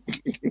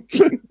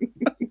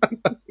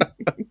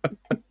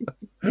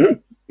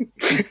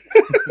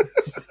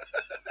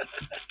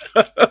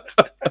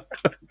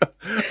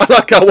 I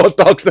like how one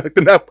dog's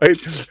acting that way.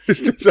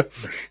 It's just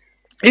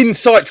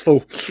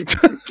insightful.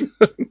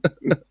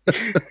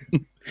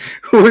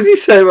 What was he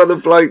saying about the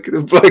bloke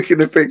in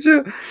the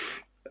picture?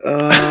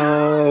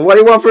 What do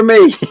you want from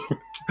me?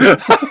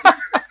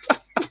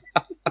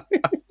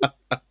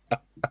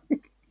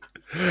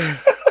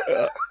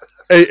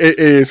 It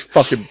is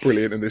fucking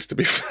brilliant in this, to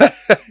be fair.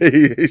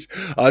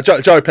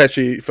 Joe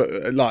Pesci,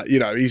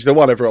 he's the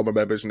one everyone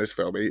remembers in this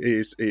film. He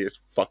is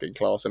fucking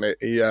class in it.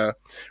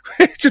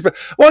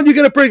 When are you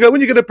going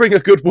to bring a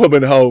good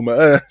woman home? When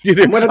I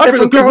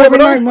bring a good woman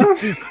home,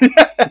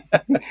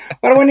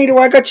 What do I need?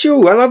 I got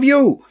you. I love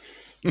you.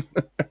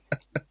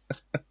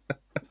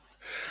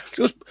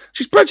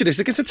 She's prejudiced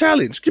against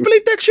Italians. Can you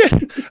believe that shit?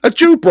 A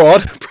Jew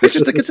broad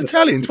prejudiced against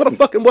Italians. What a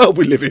fucking world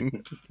we live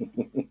in.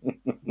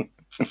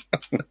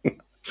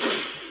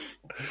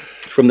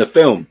 From the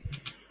film.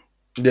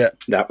 Yeah.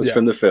 That was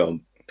from the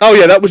film. Oh,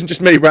 yeah, that wasn't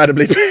just me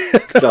randomly.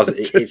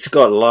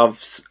 Scott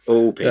loves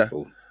all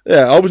people.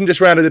 Yeah, I wasn't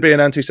just randomly being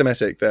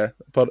anti-Semitic there.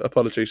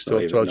 Apologies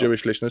to our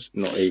Jewish listeners.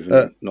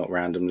 Not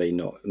randomly,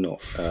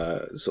 not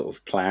sort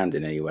of planned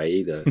in any way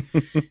either.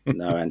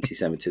 No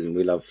anti-Semitism.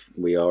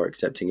 We are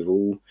accepting of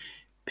all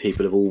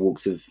people of all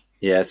walks of...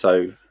 Yeah,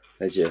 so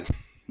there's your...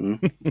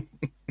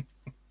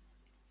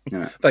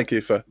 Yeah. Thank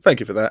you for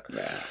that.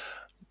 Yeah.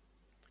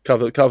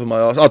 Cover my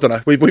arse. I don't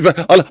know. I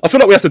feel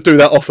like we have to do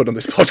that often on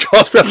this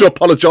podcast. We have to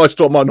apologise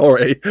to a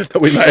minority that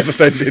we may have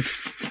offended.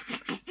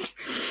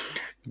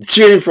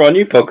 Tune in for our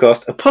new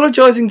podcast,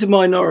 Apologising to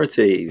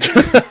Minorities.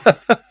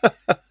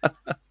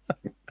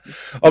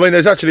 I mean,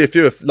 there's actually a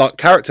few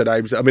character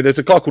names. I mean, there's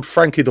a guy called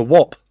Frankie the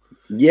Wop.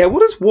 Yeah,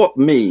 what does Wop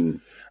mean?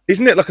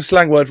 Isn't it like a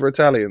slang word for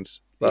Italians?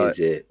 Is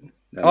it?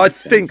 I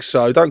think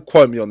so. Don't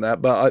quote me on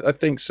that, but I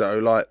think so.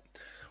 Like,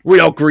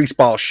 real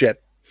greaseball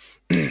shit.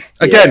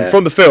 Again,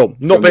 from the film,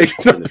 not being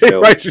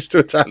racist to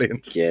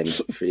Italians.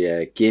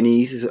 Yeah,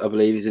 Guineas, I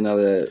believe, is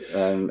another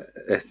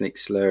ethnic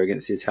slur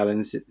against the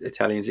Italians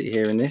that you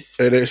hear in this.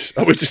 It is.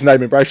 We're just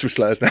naming racial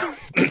slurs now.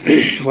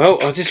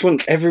 Well, I just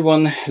want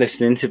everyone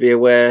listening to be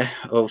aware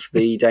of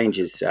the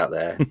dangers out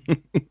there.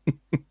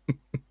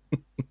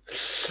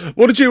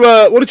 What did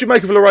you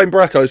make of Lorraine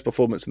Bracco's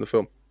performance in the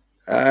film?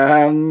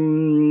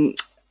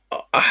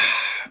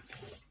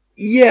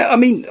 Yeah, I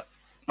mean,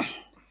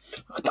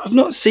 I've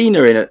not seen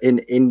her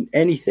in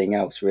anything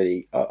else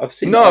really. I've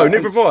seen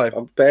neither have I.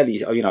 I've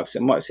barely, I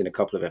might have seen a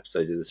couple of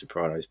episodes of The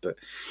Sopranos, but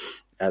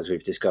as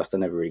we've discussed, I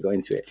never really got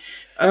into it.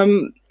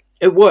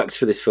 It works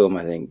for this film,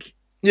 I think.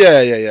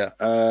 Yeah.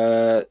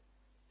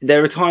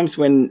 There are times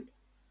when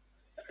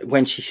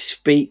she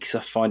speaks,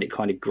 I find it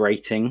kind of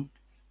grating.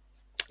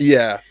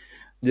 Yeah.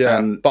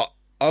 But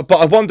But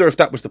I wonder if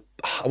that was the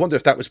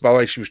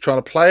way she was trying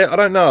to play it. I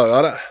don't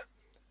know.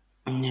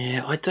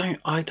 Yeah, I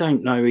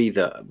don't know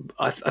either.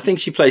 I think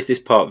she plays this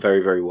part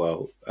very, very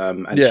well,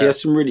 and she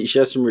has some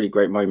really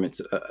great moments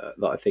that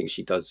I think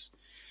she does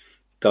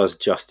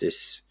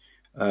justice.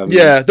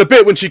 The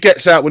bit when she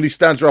gets out when he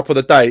stands her up on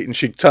a date and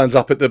she turns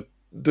up at the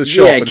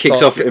shop and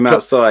kicks off at him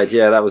outside.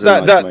 Yeah, that was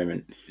a nice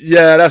moment.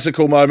 Yeah, that's a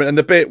cool moment. And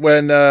the bit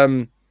when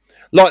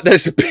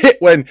there's a bit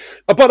when,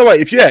 by the way,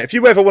 if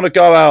you ever want to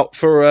go out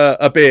for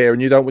a beer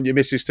and you don't want your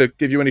missus to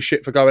give you any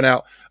shit for going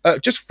out,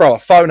 just throw a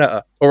phone at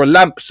her, or a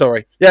lamp,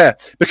 sorry. Yeah,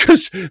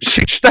 because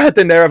she's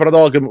standing there having an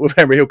argument with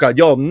Henry. He'll go,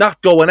 "You're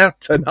not going out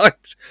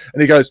tonight."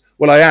 And he goes,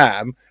 "Well, I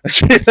am."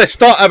 And they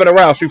start having a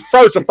row. She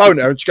throws a phone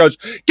at her and she goes,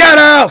 "Get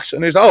out!"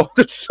 And he's like, "Oh,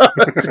 you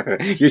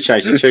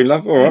changed the tune,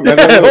 love. All right,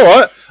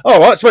 yeah, all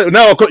right. So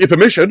now I've got your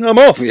permission. I'm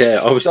off." Yeah,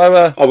 I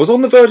was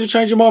on the verge of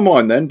changing my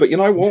mind then, but you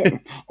know what?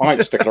 I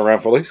ain't sticking around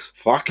for this.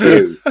 Fuck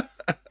you.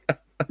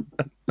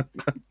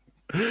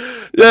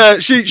 Yeah,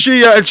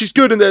 she and she's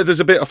good in there. There's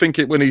a bit I think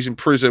when he's in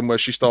prison where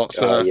she starts.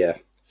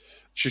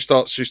 She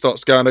starts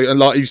going and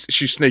like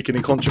she's sneaking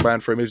in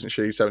contraband for him, isn't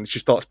she? So and she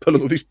starts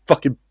pulling all these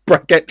fucking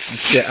brackets and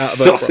shit out of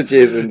her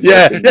sausages and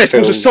it's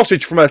called a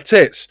sausage from her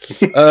tits.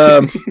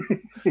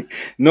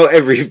 Not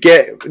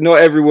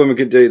every woman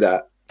can do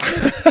that.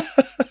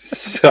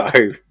 So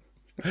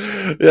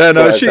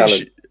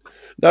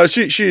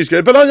she is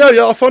good, but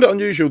I find it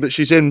unusual that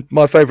she's in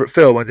my favourite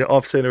film and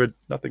I've seen her in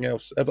nothing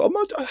else ever.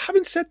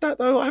 Having said that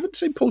though, I haven't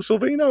seen Paul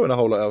Sorvino in a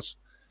whole lot else.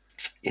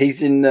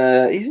 He's in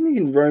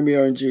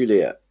Romeo and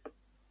Juliet.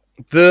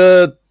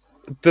 The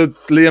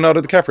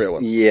Leonardo DiCaprio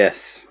one?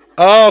 Yes.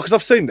 Oh, because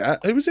I've seen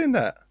that. Who was in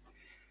that?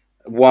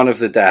 One of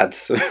the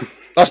dads.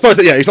 I suppose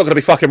that, he's not going to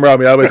be fucking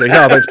Romeo, is he?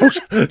 No, no,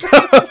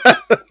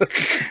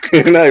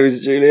 it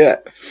was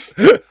Juliet.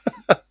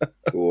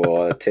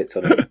 Whoa, tits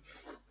on him.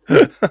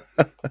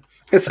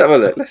 Let's have a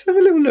look. Let's have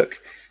a little look.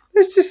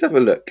 Let's just have a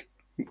look.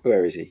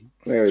 Where is he?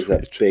 Where is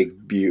that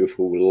big,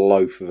 beautiful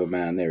loaf of a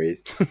man? There he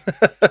is.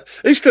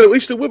 He's still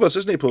with us,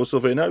 isn't he, Paul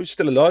Sorvino? He's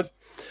still alive.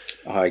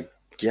 I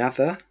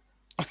gather.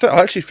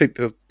 I actually think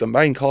the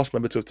main cast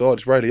member to have died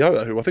is Ray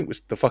Liotta, who I think was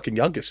the fucking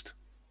youngest.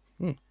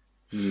 Yeah,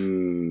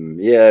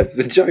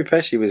 Joe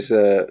Pesci was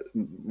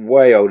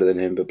way older than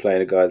him, but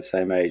playing a guy the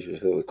same age, which I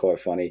thought was quite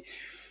funny.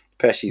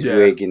 Pesci's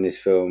wig in this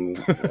film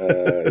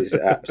is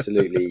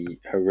absolutely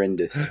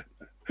horrendous.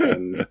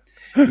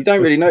 You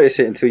don't really notice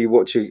it until you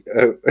watch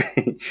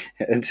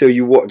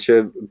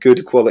a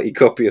good quality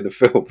copy of the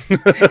film.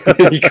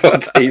 You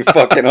can't take your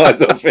fucking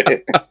eyes off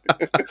it.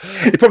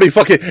 He probably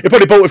bought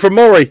it from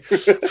Maury.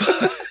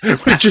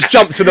 We just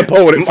jumped in the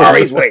pool and it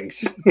Maury's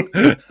wigs.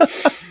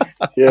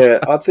 Yeah,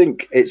 I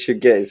think it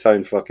should get its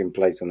own fucking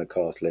place on the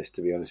cast list,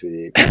 to be honest with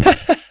you.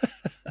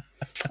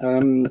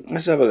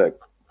 Let's have a look.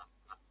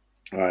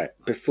 All right,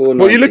 before.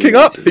 What are you looking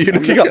up? Are you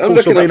looking up Paul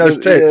Sorvino's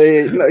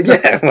tits?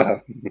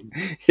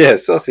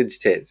 Sausage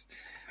tits.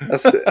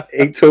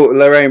 He taught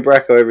Lorraine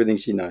Bracco everything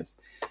she knows.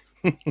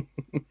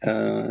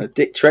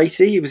 Dick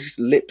Tracy, he was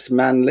Lips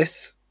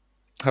Manless.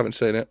 Haven't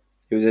seen it.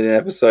 He was in an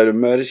episode of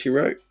Murder, She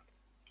Wrote.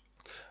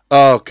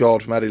 Oh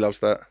God, Maddie loves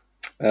that.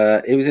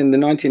 He was in the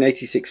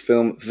 1986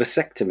 film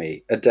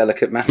Vasectomy, A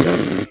Delicate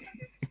Matter.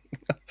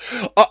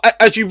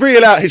 As you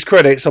reel out his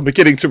credits, I'm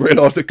beginning to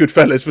realise that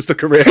Goodfellas was the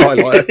career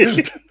highlight.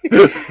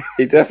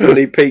 He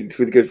definitely peaked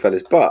with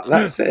Goodfellas. But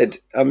that said,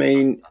 I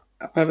mean,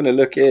 I'm having a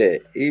look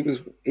here.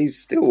 He's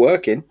still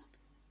working.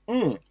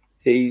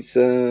 He's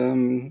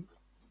The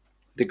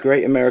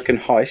Great American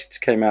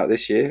Heist came out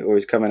this year, or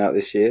is coming out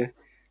this year.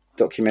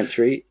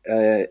 Documentary,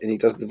 and he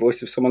does the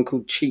voice of someone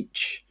called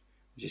Cheech,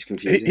 which is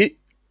confusing.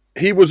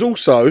 He was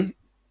also.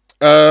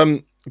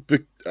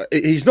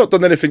 He's not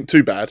done anything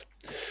too bad,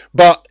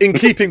 but in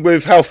keeping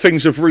with how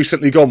things have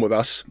recently gone with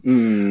us,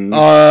 with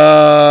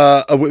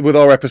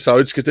our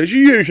episodes, because there's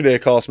usually a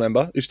cast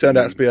member who's turned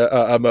out to be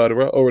a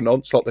murderer or a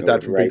nonce, like the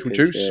dad from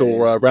Beetlejuice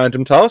or a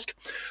Random Task.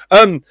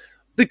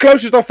 The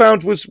closest I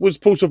found was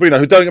Paul Sorvino,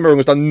 who, don't get me wrong,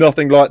 has done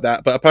nothing like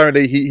that, but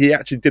apparently he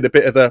actually did a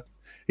bit of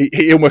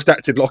he almost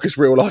acted like his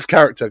real life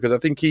character, because I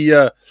think he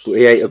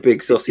ate a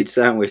big sausage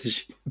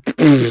sandwich.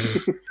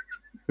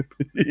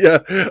 Yeah,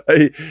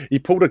 he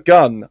pulled a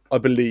gun, I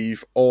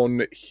believe,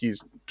 on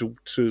his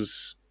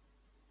daughter's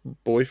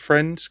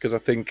boyfriend, because I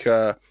think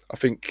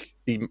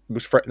he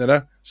was threatening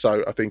her,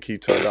 so I think he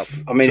turned up.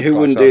 I mean, who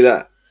wouldn't do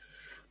that?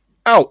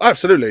 Oh,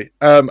 absolutely.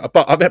 But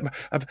I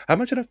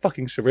imagine how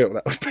fucking surreal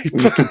that would be.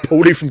 Fucking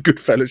Paulie from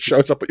Goodfellas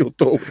shows up at your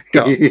door with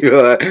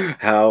a gun.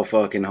 How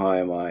fucking high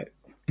am I?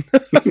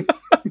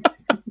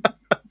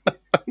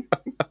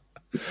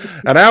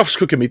 And Alf's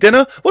cooking me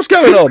dinner. What's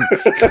going on?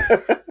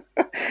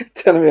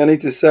 Telling me I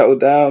need to settle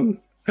down.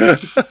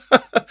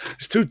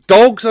 There's two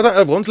dogs. I don't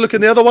know. One's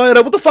looking the other way.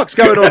 What the fuck's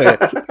going on here?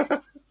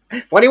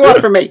 What do you want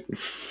from me?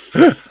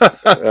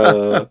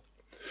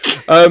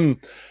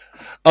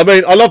 I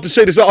mean, I love the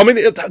scene as well. I mean,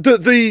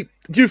 the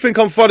You think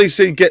I'm funny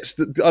scene gets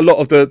a lot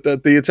of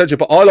the attention,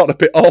 but I like the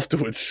bit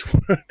afterwards.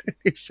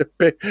 It's a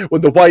bit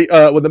when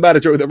the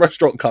manager of the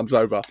restaurant comes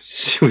over.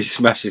 He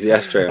smashes the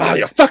ashtray. Oh,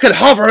 you're fucking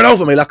hovering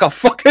over me like a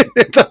fucking.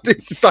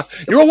 It's just like,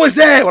 you're always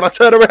there when I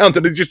turn around,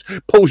 and he just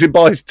pulls him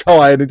by his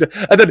tie, and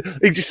then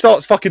he just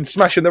starts fucking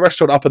smashing the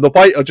restaurant up, and the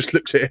waiter just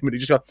looks at him, and he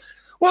just goes,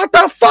 "What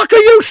the fuck are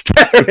you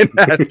staring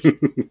at?"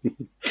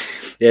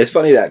 Yeah, it's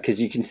funny that because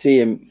you can see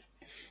him.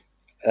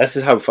 This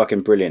is how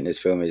fucking brilliant this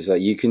film is.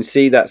 Like, you can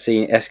see that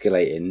scene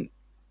escalating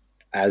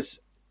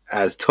as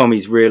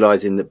Tommy's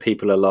realizing that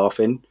people are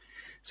laughing.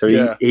 So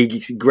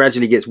he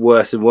gradually gets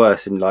worse and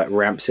worse and like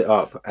ramps it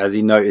up as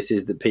he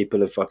notices that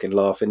people are fucking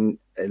laughing,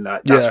 and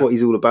like, that's what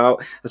he's all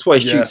about. That's why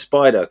he shoots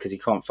Spider, because he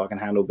can't fucking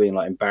handle being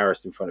like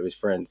embarrassed in front of his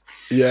friends.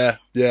 Yeah.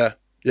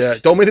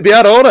 Don't mean to be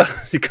out of order.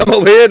 You come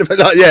over here and be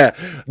like,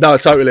 no,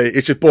 totally.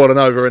 It's just boiling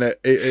over, innit?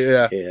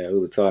 Yeah,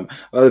 all the time.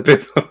 Well,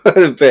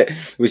 the bit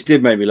which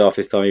did make me laugh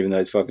this time, even though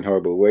it's fucking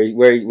horrible,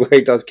 where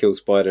he does kill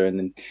Spider, and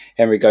then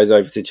Henry goes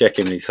over to check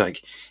him, and he's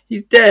like,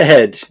 "He's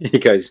dead." He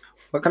goes,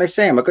 "What can I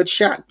say? I'm a good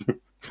shot."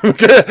 But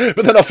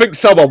then I think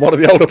one of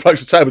the older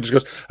blokes at the table just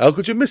goes, "How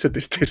could you miss at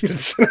this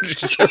distance?"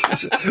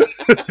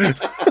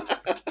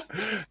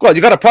 Go on,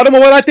 you got a problem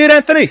with what I did,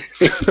 Anthony?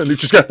 And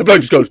the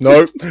bloke just goes,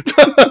 "No."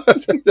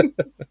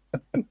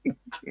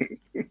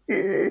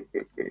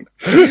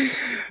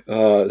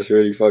 Oh, it's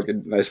really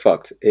fucking. It's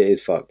fucked. It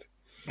is fucked.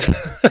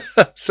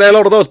 Say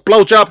hello to those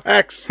blowjob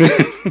hacks.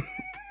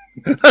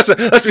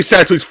 That's me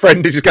saying to his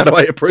friend who just got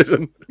away to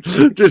prison.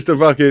 Just a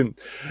fucking.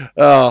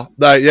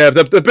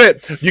 The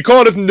bit you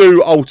kind of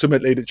knew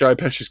ultimately that Joe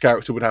Pesci's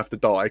character would have to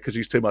die because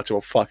he's too much of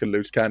a fucking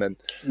loose cannon.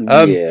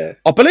 I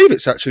believe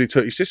it's actually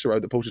Tutti Cicero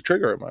that pulls the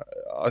trigger.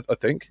 I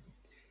think.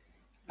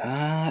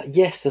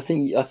 Yes, I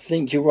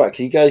think you're right,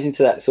 because he goes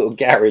into that sort of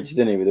garage,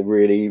 doesn't he, with a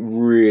really,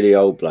 really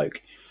old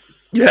bloke.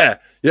 Yeah,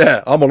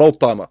 I'm an old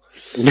timer.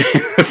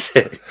 That's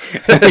it.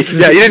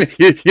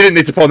 You didn't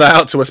need to point that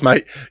out to us,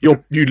 mate.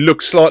 You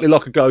look slightly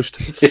like a ghost.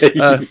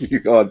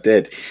 You are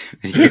dead.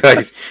 He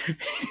goes,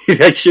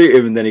 they shoot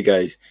him, and then he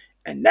goes,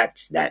 and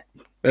that's that.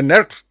 And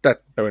that's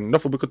that. There's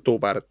nothing we could do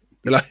about it.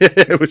 Like,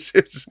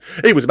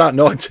 he was about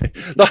 90.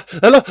 Like,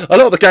 a lot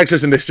of the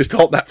gangsters in this just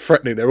aren't that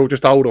threatening. They're all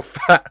just old or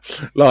fat.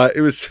 Like,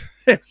 it was.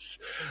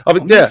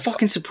 I'm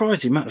fucking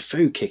surprised the amount of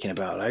food kicking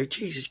about, though.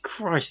 Jesus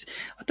Christ.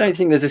 I don't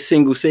think there's a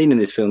single scene in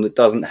this film that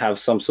doesn't have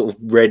some sort of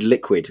red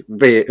liquid,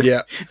 be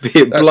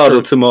it blood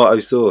or tomato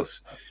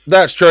sauce.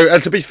 That's true.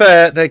 And to be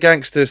fair, they're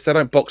gangsters. They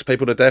don't box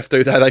people to death,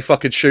 do they? They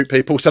fucking shoot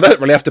people. So they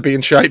don't really have to be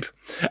in shape.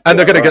 And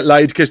they're going to get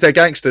laid because they're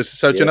gangsters.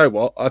 So do you know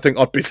what? I think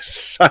I'd be the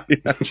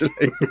same, actually.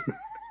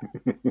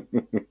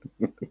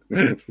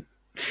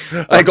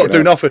 I ain't got to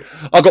do nothing.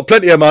 I've got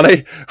plenty of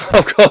money.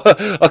 I've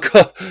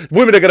got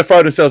women are going to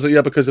throw themselves at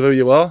you because of who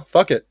you are.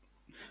 Fuck it.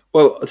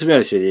 Well, to be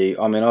honest with you,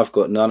 I mean, I've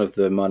got none of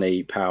the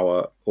money,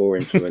 power, or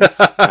influence,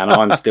 and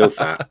I'm still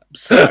fat.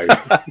 So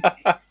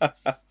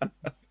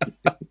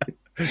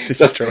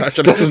this is true.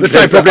 Actually, the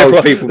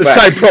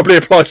same probably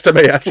applies to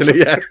me. Actually,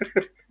 yeah.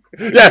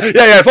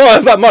 Yeah. If I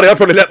had that money, I'd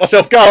probably let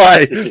myself go.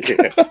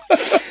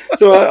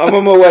 So I'm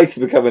on my way to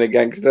becoming a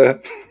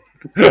gangster.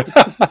 I've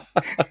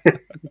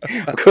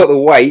got the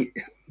weight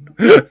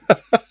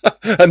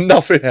and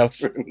nothing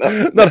else.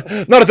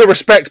 None of the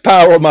respect,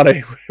 power, or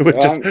money.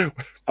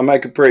 I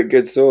make a pretty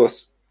good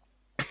sauce.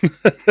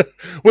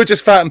 We're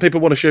just fat and people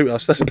want to shoot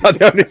us. That's about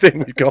the only thing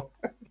we've got.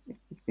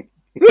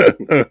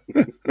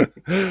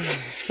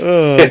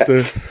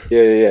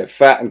 Yeah.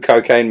 Fat and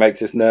cocaine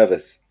makes us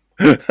nervous.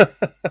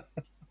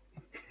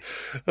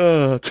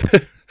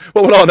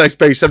 What will our next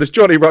be? So there's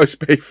Johnny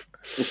roast beef,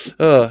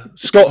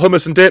 Scott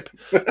hummus and dip,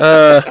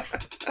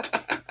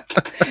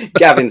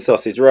 Gavin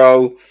sausage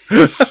roll.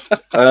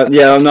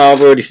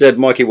 I've already said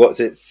Mikey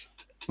Watsits.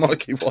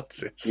 Mikey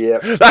Watsits. Yeah,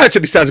 that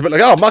actually sounds a bit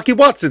like Mikey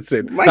Watsits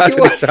in.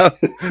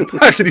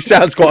 Actually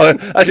sounds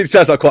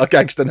like quite a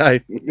gangster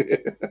name.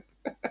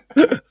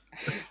 There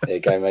you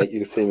go, mate.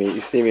 You see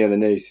me on the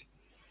news.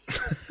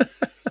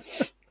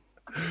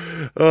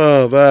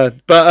 Oh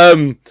man,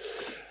 but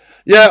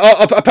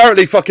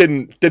apparently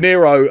fucking De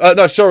Niro.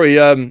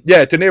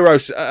 De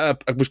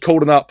Niro was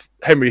calling up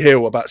Henry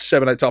Hill about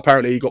 7-8 times.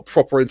 Apparently, he got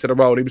proper into the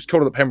role. He was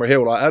calling up Henry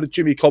Hill like, "How did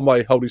Jimmy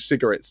Conway hold his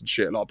cigarettes and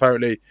shit?" Like,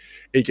 apparently,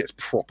 he gets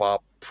proper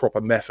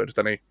method,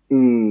 doesn't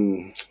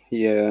he?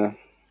 Yeah.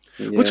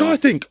 Which I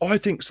think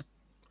it's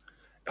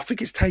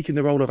taking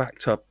the role of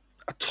actor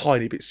a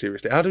tiny bit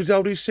seriously. How does he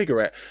hold his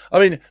cigarette? I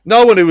mean,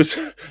 no one who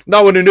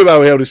knew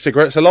how he held his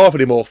cigarettes alive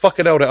anymore.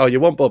 Fucking held it how you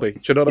want, Bobby.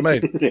 Do you know what I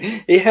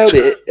mean? He held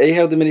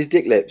them in his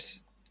dick lips.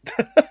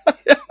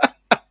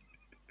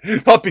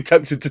 I'd be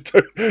tempted to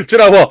do. Do you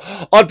know what?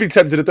 I'd be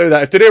tempted to do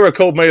that if De Niro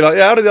called me like,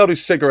 how did he hold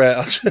his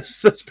cigarette? He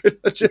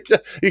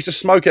used to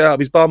smoke it out of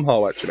his bum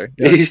hole. Actually,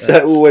 he used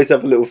to always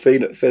have a little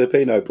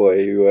Filipino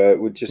boy who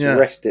would just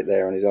rest it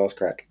there on his arse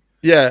crack.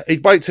 Yeah,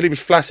 he'd wait till he was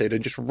flaccid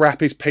and just wrap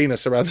his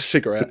penis around the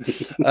cigarette.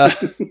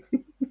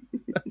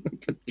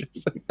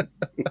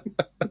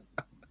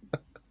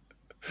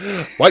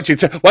 Wait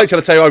till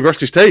I tell you I brushed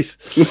his teeth.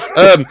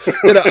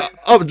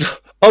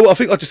 Oh, I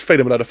think I'd just feed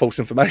him a load of false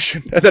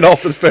information, and then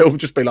after the film,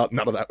 just be like,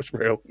 none of that was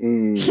real.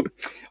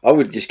 I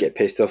would just get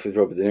pissed off with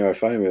Robert De Niro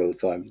phoning me all the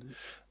time.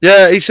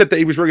 Yeah, he said that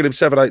he was ringing him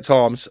 7-8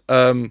 times.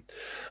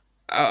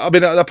 I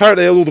mean,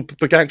 apparently all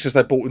the gangsters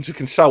they brought in to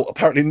consult,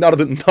 apparently none of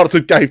them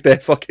gave their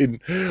fucking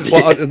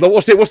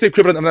what's the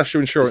equivalent of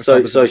national insurance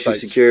numbers? Social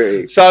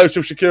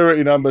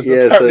security numbers.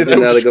 Yeah, so they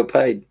didn't know they got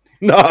paid.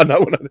 No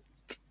one.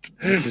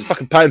 Just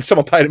fucking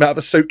someone paid him out of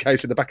a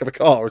suitcase in the back of a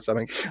car or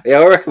something. Yeah,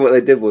 I reckon what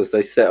they did was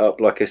they set up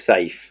like a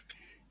safe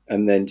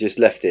and then just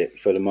left it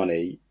full of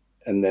money,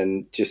 and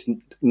then just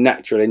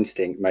natural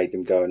instinct made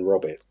them go and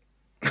rob it.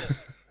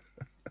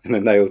 And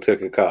then they all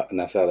took a cut, and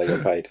that's how they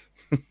got paid.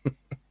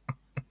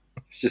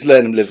 It's just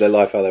letting them live their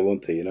life how they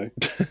want to, you know.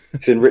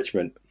 It's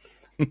enrichment.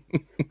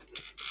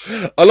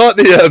 I like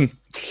the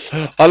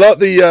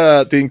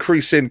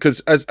increase in,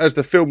 because as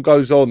the film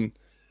goes on,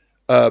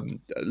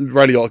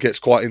 Ray Liotta gets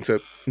quite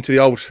into the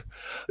old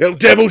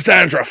devil's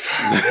dandruff,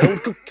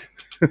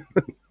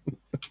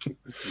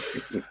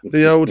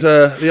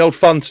 the old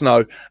fun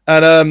snow,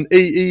 and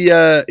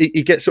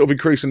he gets sort of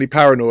increasingly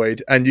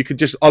paranoid, and you could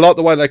I like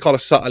the way they kind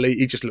of subtly,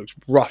 he just looks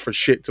rough as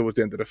shit towards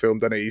the end of the film,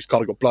 doesn't he? He's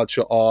kind of got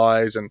bloodshot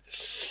eyes, and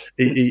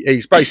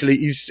he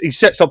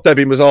sets up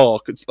Debbie Mazar,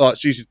 like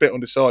she's a bit on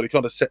the side, he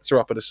kind of sets her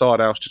up in the side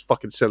house, just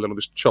fucking selling all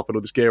this, chopping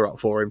all this gear up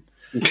for him,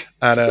 and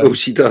that's all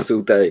she does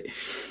all day.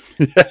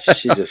 Yeah.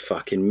 She's a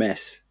fucking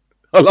mess.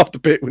 I love the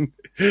bit when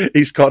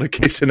he's kind of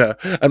kissing her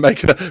and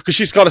making her, because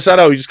she's kind of saying,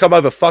 "Oh, you just come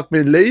over, fuck me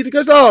and leave." He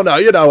goes, "Oh no,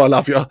 you know I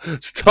love you."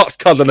 Starts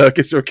cuddling her,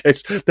 gives her a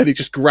kiss. Then he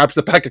just grabs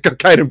the bag of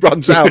cocaine and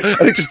runs out.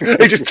 And he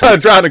just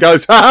turns around and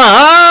goes, "Ha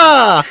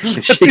ha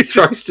ha!" She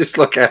throws just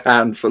like a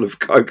handful of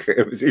coke at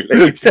him as he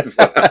leaves as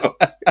well.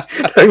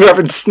 They were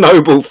having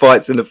snowball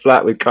fights in the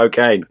flat with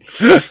cocaine.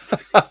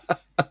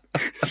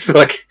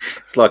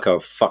 It's like a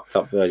fucked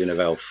up version of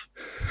Elf.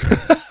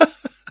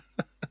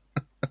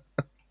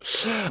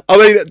 I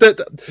mean,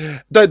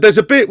 there's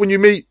a bit when you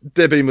meet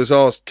Debbie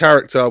Mazar's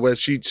character where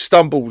she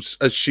stumbles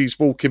as she's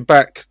walking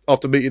back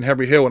after meeting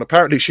Henry Hill, and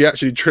apparently she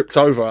actually tripped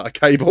over a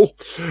cable.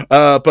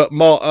 But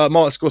Martin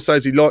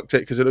Scorsese liked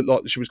it because it looked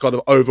like she was kind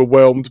of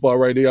overwhelmed by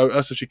Ray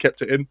Liotta, so she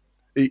kept it in.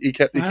 He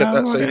kept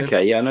that scene in.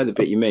 Okay, yeah, I know the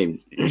bit you mean.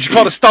 She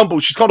kind of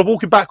stumbles. She's kind of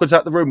walking backwards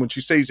out the room when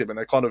she sees him, and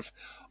they're kind of,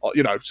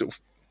 sort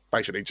of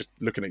basically just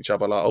looking at each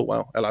other like, "Oh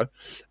wow, hello,"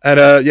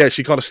 and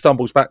she kind of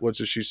stumbles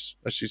backwards as she's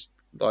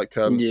like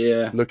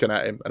looking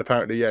at him, and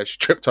apparently she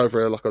tripped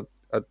over like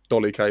a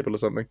dolly cable or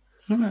something.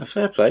 Oh,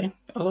 fair play.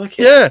 I like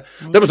it. Yeah,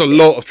 there was a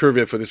lot of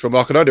trivia for this film.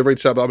 I can only read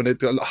some. I mean,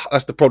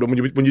 that's the problem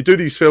when you do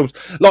these films.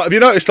 Like, have you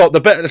noticed, like,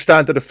 the better the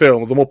standard of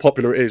film, the more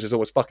popular it is. There's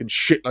always fucking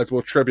shitloads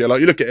more trivia.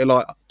 Like, you look at it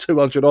like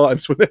 200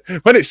 items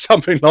when it's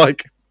something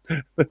like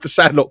the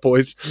Sandlot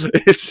Boys.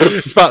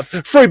 It's about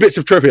 3 bits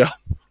of trivia.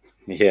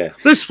 Yeah.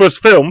 This was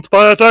filmed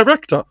by a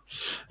director.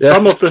 Yeah.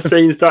 Some of the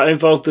scenes that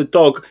involved the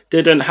dog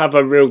didn't have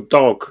a real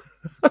dog.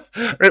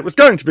 It was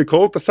going to be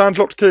called The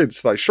Sandlot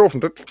Kids. They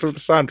shortened it to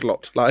The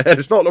Sandlot. Like,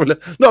 there's not a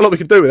lot we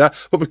can do with that.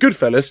 But with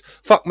Goodfellas,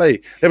 fuck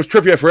me, there was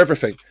trivia for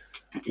everything.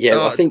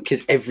 Yeah, I think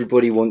because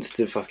everybody wants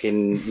to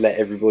fucking let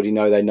everybody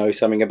know they know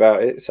something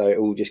about it, so it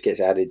all just gets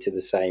added to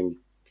the same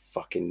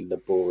fucking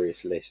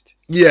laborious list.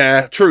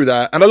 Yeah, true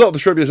that. And a lot of the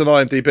trivia is on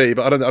IMDb,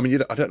 but I don't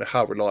know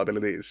how reliable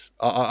it is.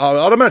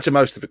 I'd imagine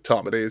most of the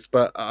time it is,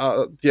 but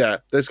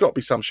there's got to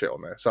be some shit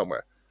on there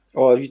somewhere.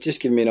 Oh, you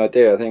just given me an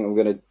idea. I think I'm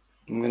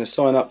gonna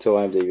sign up to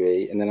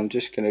IMDb, and then I'm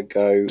just gonna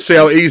go see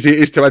how easy it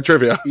is to add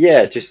trivia.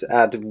 Yeah, just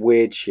add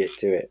weird shit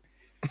to it.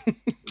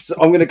 So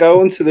I'm gonna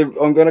go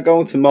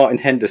onto Martin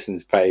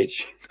Henderson's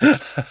page, and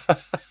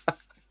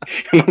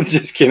I'm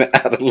just gonna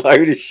add a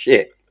load of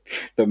shit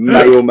that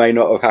may or may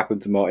not have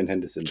happened to Martin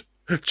Henderson.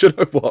 Do you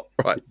know what?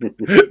 Right,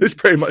 this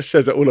pretty much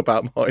says it all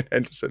about Martin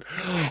Henderson.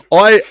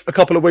 A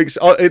couple of weeks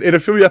in a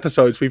few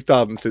episodes we've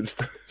done since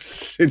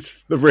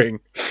The Ring,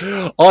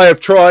 I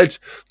have tried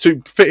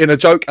to fit in a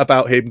joke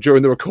about him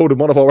during the recording of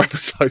one of our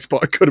episodes,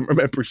 but I couldn't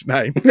remember his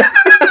name.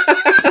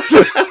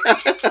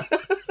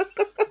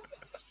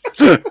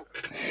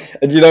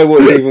 And do you know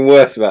what's even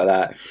worse about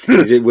that?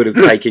 Is it would have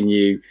taken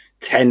you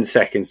 10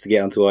 seconds to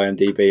get onto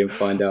IMDb and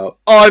find out.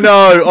 I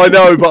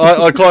know, but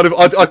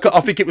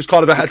I think it was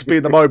kind of, I had to be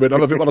in the moment.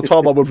 And I think by the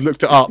time I would have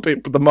looked it up,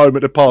 the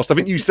moment had passed. I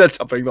think you said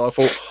something that I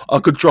thought I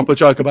could drop a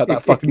joke about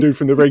that fucking dude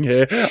from The Ring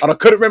here, and I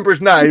couldn't remember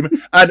his name,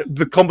 and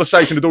the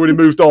conversation had already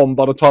moved on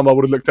by the time I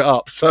would have looked it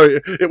up. So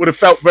it would have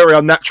felt very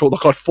unnatural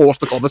that I'd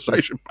forced the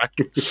conversation back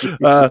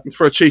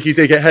for a cheeky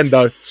dig at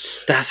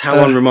Hendo. That's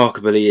how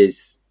unremarkable he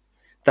is.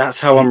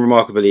 That's how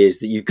unremarkable he is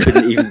that you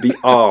couldn't even be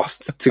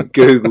asked to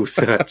Google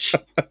search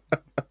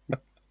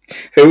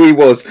who he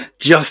was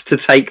just to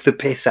take the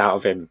piss out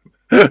of him.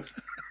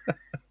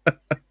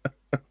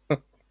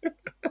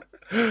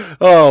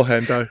 Oh,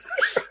 Hendo.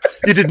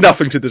 You did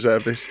nothing to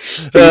deserve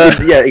this.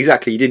 Yeah,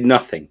 exactly. You did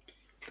nothing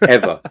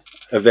ever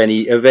of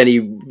any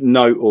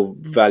note or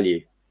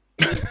value.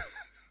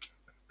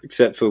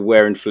 Except for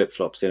wearing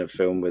flip-flops in a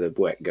film with a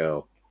wet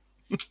girl.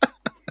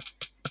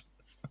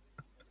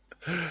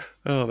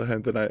 Oh, the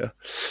Hendinator.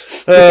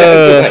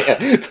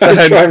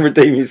 Don't try and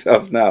redeem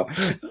yourself now.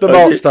 The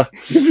monster.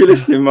 If you're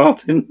listening,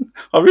 Martin,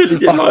 I really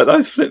did like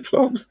those flip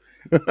flops.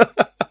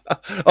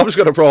 I'm just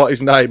going to write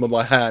his name on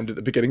my hand at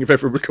the beginning of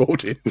every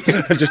recording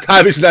and just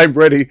have his name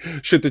ready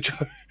should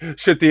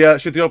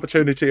the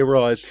opportunity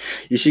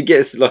arise. You should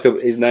get like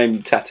his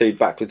name tattooed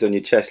backwards on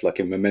your chest, like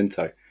in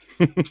Memento.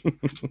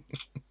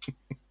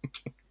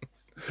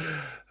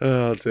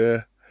 Oh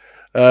dear.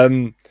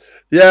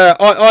 Yeah,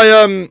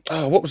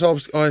 what was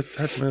I had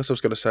something else I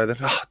was going to say then.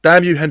 Oh,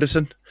 damn you,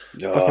 Henderson!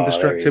 Fucking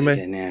distracting me.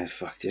 Yeah,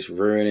 fuck, just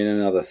ruining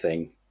another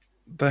thing.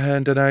 The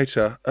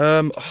Hendinator.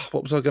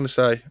 What was I going to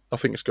say? I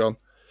think it's gone.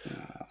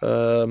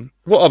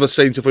 What other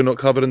scenes have we not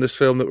covered in this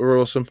film that were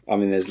awesome? I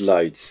mean, there's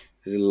loads.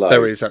 There's loads.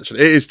 There is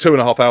actually. It is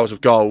 2.5 hours of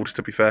gold.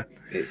 To be fair,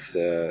 it's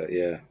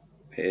yeah,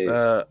 it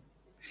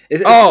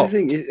is. Oh, the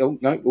thing is,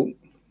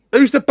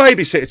 who's the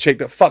babysitter chick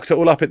that fucks it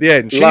all up at the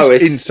end? She's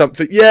Lois. in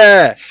something.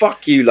 Yeah.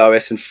 Fuck you,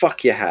 Lois, and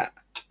fuck your hat.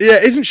 Yeah,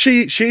 isn't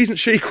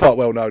she quite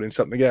well known in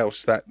something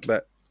else?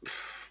 That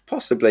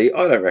Possibly,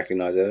 I don't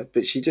recognise her,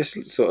 but she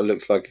just sort of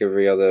looks like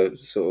every other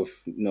sort of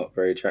not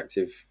very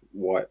attractive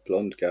white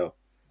blonde girl.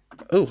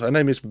 Oh, her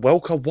name is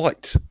Welker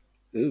White.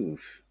 Ooh,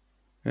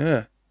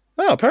 yeah.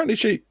 Oh, apparently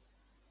she.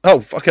 Oh,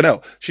 fucking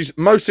hell. She's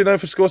mostly known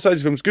for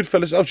Scorsese films,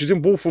 Goodfellas. Oh, she's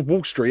in Wolf of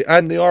Wall Street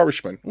and The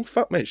Irishman. Oh,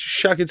 fuck me.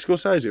 She's shagging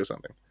Scorsese or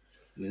something.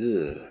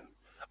 ugh.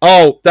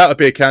 Oh, that would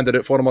be a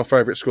candidate for one of my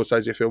favourite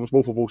Scorsese films.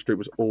 Wolf of Wall Street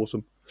was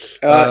awesome.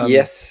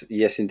 Yes,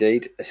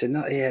 indeed.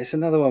 It's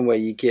another one where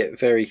you get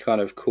very kind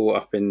of caught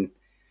up in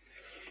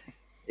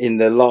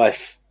the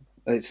life.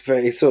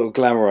 It's sort of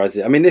glamorizes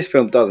it. I mean, this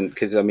film doesn't,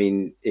 because I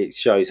mean, it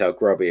shows how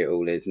grubby it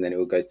all is, and then it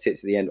all goes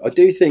tits at the end. I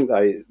do think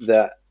though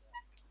that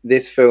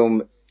this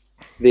film,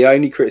 the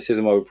only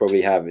criticism I would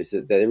probably have is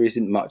that there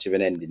isn't much of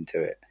an ending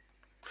to it.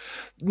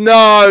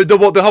 No,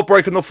 the whole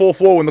breaking the fourth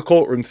wall in the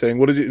courtroom thing.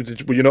 Were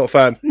you not a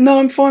fan? No,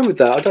 I'm fine with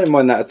that. I don't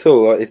mind that at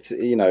all. It's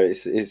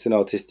it's an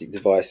artistic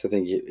device. I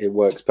think it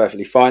works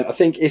perfectly fine. I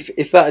think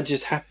if that had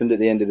just happened at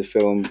the end of the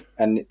film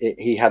and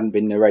he hadn't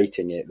been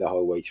narrating it the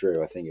whole way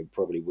through, I think it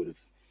probably would have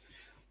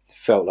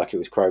felt like it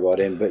was crowbarred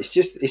in. But it's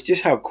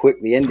just how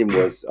quick the ending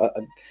was.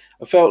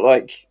 I felt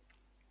like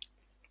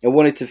I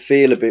wanted to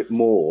feel a bit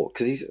more,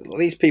 because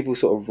these people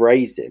sort of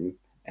raised him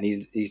and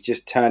he's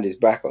just turned his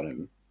back on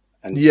him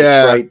and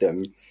betrayed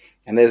them,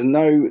 and there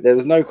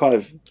was no kind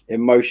of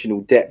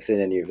emotional depth in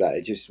any of that.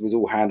 It just was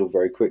all handled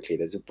very quickly.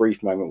 There's a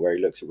brief moment where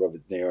he looks at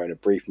Robert De Niro and a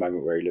brief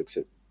moment where he looks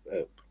at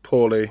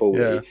Paulie,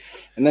 yeah,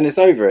 and then it's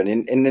over.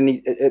 And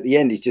then at the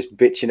end, he's just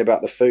bitching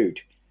about the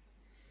food.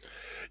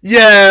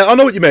 Yeah, I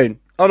know what you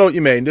mean.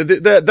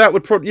 That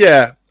would probably,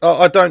 yeah.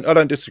 I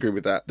don't disagree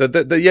with that.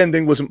 The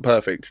ending wasn't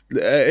perfect.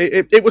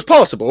 It was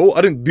passable.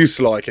 I didn't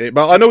dislike it,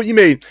 but I know what you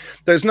mean.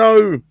 There's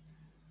no.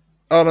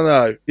 I don't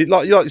know.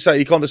 Like you say,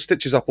 he kind of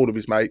stitches up all of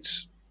his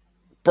mates,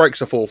 breaks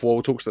the fourth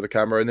wall, talks to the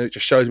camera, and then it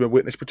just shows him a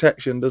witness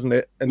protection, doesn't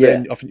it? And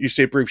then I think you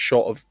see a brief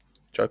shot of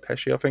Joe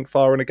Pesci, I think,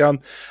 firing a gun,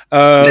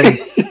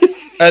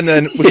 and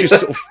then which is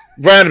sort of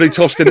randomly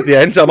tossed in at the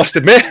end. I must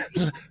admit,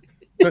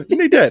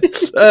 isn't he dead?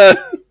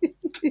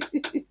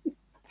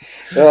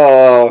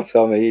 Oh,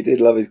 Tommy, he did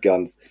love his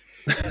guns.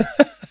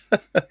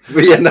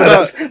 But yeah,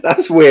 no,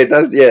 that's weird.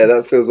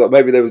 That feels like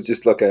maybe there was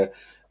just like an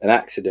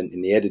accident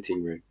in the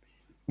editing room.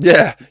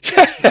 Yeah.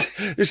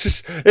 There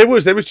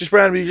was just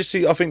randomly. You just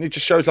see. I think it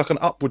just shows like an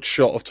upward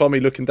shot of Tommy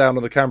looking down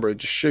on the camera and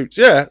just shoots.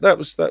 Yeah, that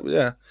was that.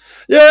 Yeah.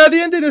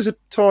 The ending is a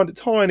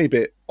tiny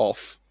bit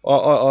off.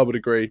 I would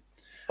agree.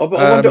 Oh,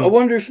 but I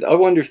wonder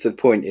if the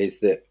point is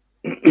that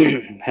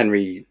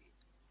Henry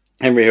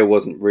Hill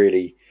wasn't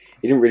really.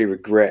 He didn't really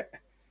regret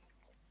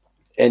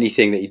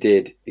anything that he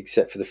did,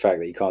 except for the fact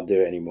that he can't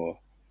do it anymore.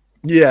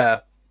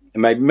 Yeah,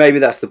 and maybe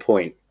that's the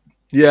point.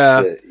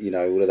 Yeah,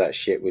 that, all of that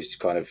shit was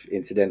kind of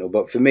incidental,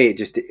 but for me, it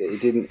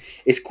didn't.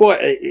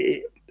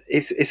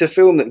 It's a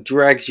film that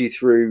drags you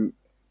through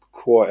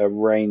quite a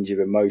range of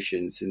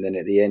emotions, and then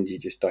at the end, you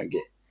just don't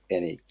get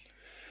any.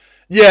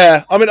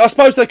 Yeah, I mean, I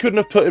suppose they couldn't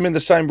have put him in the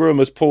same room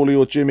as Paulie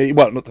or Jimmy.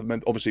 Well, not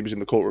that obviously he was in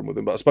the courtroom with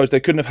him, but I suppose they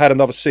couldn't have had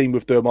another scene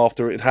with them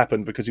after it had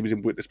happened because he was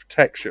in witness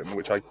protection,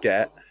 which I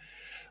get.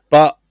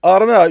 But I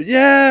don't know.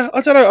 Yeah, I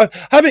don't know.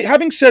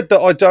 Having said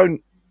that, I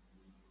don't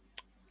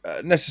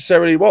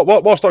necessarily.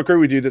 Whilst I agree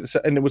with you that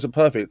the ending wasn't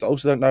perfect, I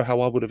also don't know how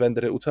I would have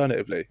ended it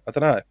alternatively. I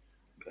don't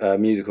know.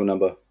 Musical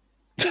number.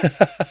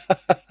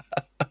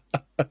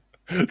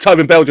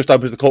 Tobin Bell just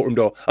opens the courtroom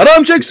door. And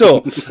I'm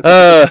Jigsaw.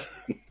 I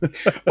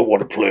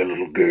want to play a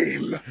little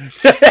game.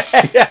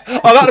 Yeah.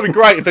 Oh, that would be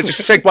great if they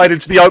just segued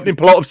into the opening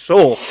plot of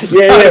Saw.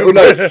 Yeah. Well,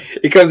 no,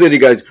 he comes in, he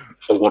goes,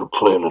 I want to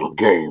play a little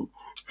game.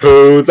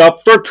 Who's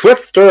up for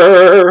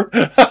Twister?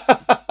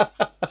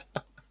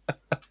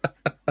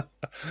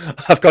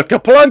 I've got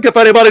Kaplunk if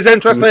anybody's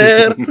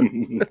interested.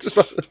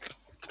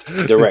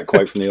 Direct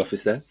quote from The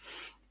Office there.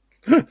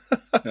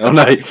 Oh,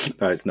 no,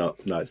 it's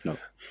not. No, it's not.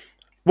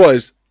 What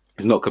is?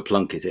 It's not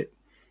Kaplunk, is it?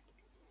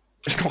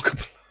 It's not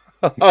Kaplunk.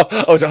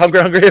 Oh, is it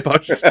Hungry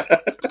Hippos?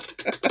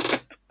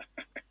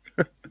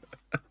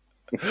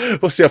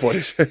 What's the other one?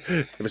 If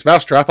it's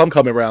Mousetrap, I'm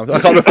coming round. I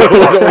can't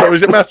remember.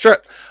 Was it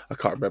Mousetrap? I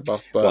can't remember.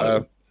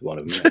 But one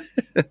of them.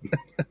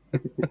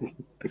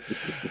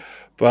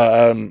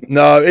 But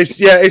no,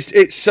 it's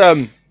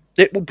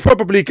it will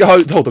probably go.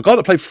 Oh, the guy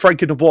that played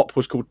Frankie the Wop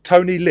was called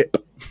Tony Lip.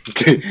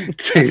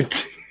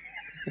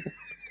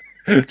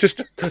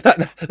 Just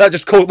that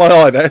just caught my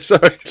eye there.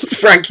 Sorry, it's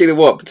Frankie the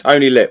Wop,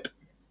 Tony Lip.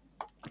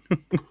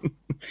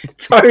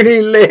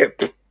 Tony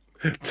Lip.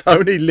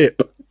 Tony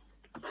Lip.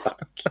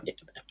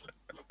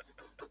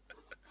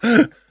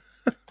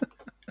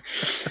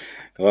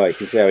 Right, you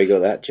can see how he got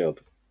that job.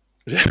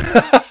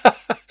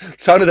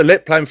 Tony the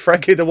Lip playing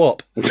Frankie the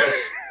Wop.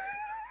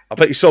 I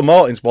bet you saw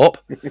Martin's Wop.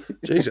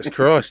 Jesus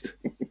Christ.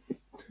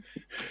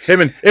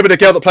 Him and the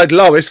girl that played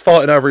Lois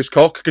fighting over his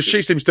cock, because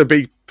she seems to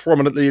be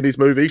prominently in his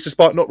movies,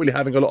 despite not really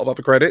having a lot of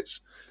other credits.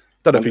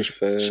 I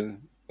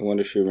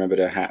wonder if you remembered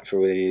her hat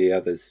for any of the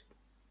others.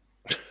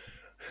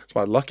 It's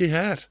my lucky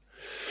hat.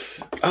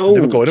 Oh,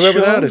 never got anywhere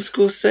without it.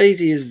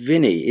 Scorsese is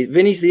Vinny.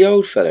 Vinny's the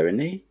old fella, isn't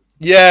he?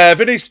 Yeah,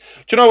 Vinny's. Do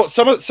you know what?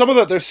 Some of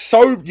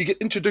that. You get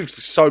introduced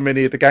to so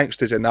many of the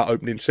gangsters in that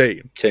opening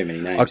scene. Too many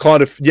names. I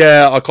kind of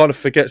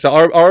forget. So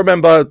I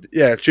remember,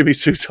 Jimmy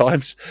 2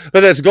 times. But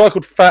there's a guy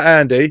called Fat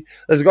Andy.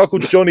 There's a guy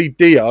called Johnny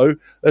Dio.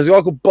 There's a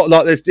guy called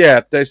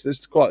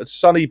there's quite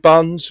Sonny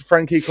Buns,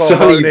 Frankie Carbone.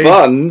 Sonny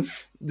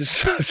Buns.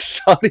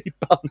 Sonny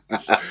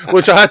Buns,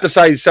 which I had to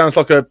say sounds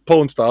like a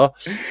porn star.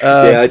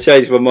 I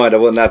changed my mind. I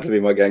want that to be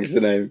my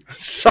gangster name.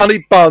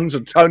 Sonny Buns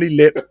and Tony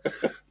Lip.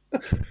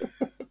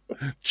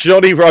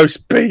 Johnny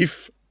Roast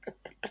Beef.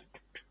 Like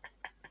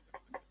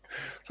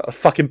the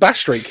fucking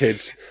Bash Street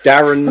Kids.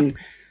 Darren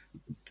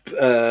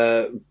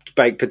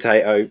Baked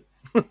Potato.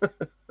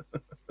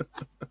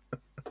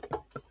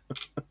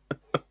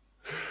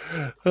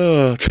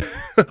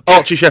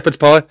 Archie Shepherd's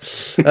Pie.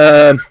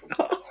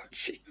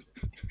 Archie.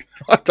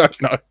 I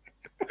don't know.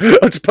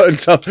 I'm just putting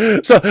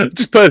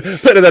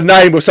putting the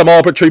name of some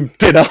arbitrary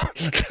dinner.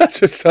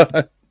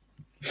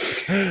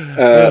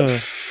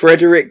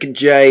 Frederick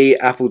J.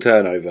 Apple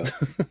Turnover.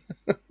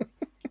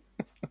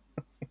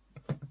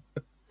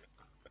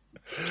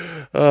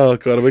 Oh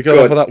god, are we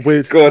going for that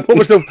weird? What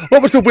was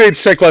the weird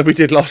segue we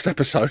did last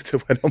episode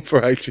that went on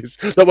for ages?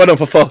 That went on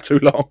for far too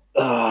long.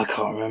 Oh, I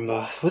can't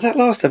remember. Was that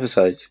last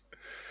episode?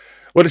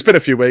 Well, it's been a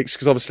few weeks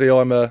because obviously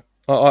I'm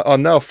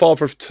now a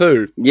father of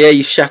 2. Yeah,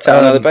 you shat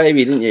out another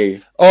baby, didn't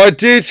you? I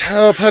did.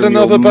 I've had From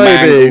another your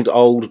baby. Mangled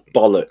old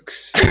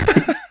bollocks.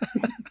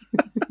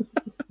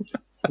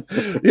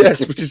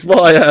 Yes, which is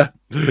why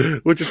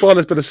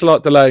there's been a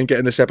slight delay in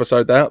getting this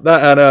episode out.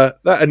 That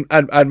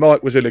and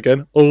Mike was in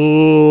again.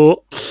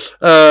 Oh,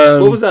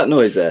 what was that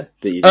noise there?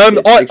 That you just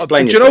did?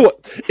 Explain do you know what?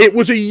 It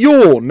was a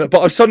yawn,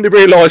 but I've suddenly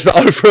realised that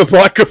over a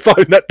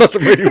microphone that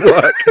doesn't really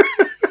work.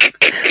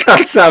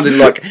 That sounded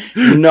like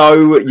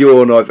no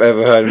yawn I've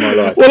ever heard in my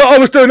life. Well, I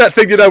was doing that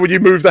thing, when you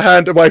move the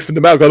hand away from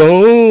the mouth, going,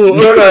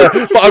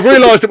 oh. But I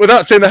realised that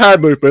without seeing the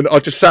hand movement, I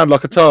just sound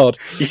like a tard.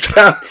 You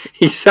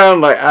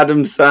sound like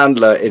Adam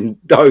Sandler in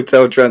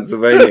Hotel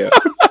Transylvania.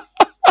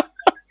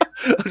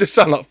 I just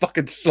sound like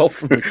fucking sloth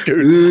from a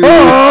goon.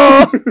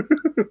 No,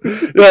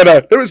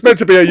 it was meant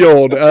to be a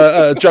yawn,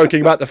 joking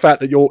about the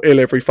fact that you're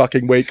ill every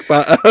fucking week.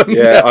 But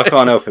I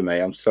can't help it,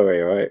 mate. I'm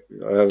sorry, all right?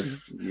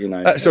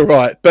 That's all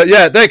right. But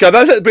yeah, there you go.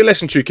 That's a bit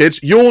lesson to you,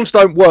 kids. Yawns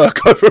don't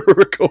work over a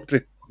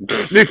recording.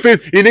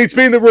 You need to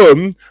be in the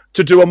room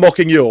to do a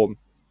mocking yawn,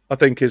 I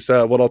think is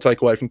what I'll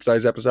take away from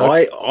today's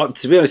episode.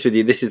 To be honest with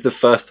you, this is the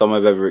first time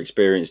I've ever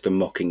experienced a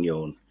mocking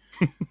yawn.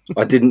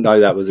 I didn't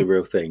know that was a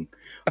real thing.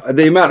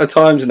 The amount of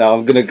times now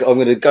I'm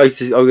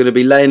gonna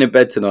be laying in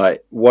bed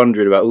tonight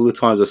wondering about all the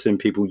times I've seen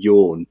people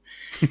yawn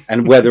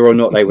and whether or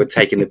not they were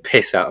taking the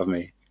piss out of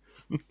me.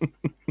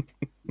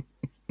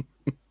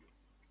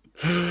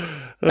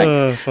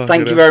 Thanks.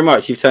 Thank you very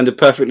much. You've turned a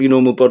perfectly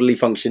normal bodily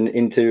function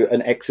into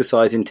an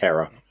exercise in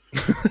terror.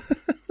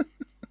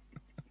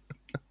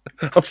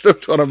 I'm still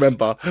trying to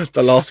remember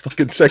the last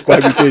fucking segue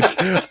we did.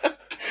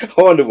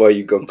 I wonder why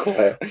you've gone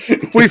quiet.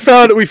 we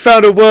found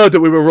a word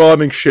that we were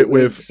rhyming shit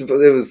with.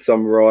 There was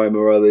some rhyme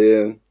or other,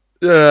 yeah.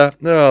 Yeah,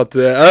 oh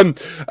dear.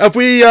 Have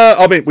we?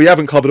 We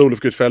haven't covered all of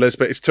Goodfellas,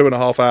 but it's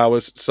 2.5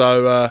 hours,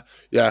 so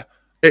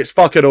it's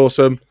fucking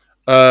awesome.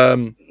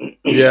 I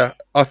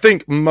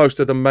think most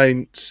of the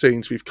main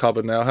scenes we've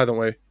covered now, haven't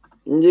we?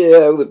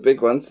 Yeah, all the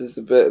big ones. There's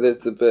the bit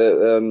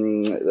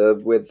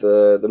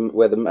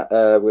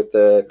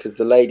because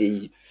the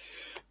lady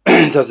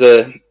does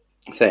a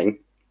thing.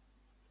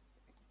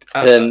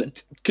 Can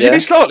you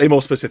be slightly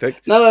more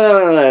specific?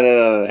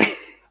 No.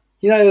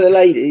 You know the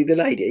lady.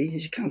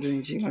 She comes in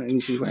and she's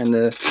wearing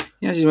the.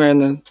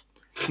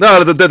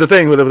 No, the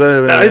thing with the.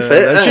 That's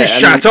it. And she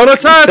shat on a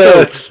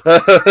turtle.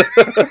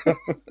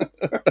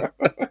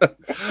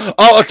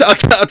 I'll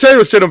tell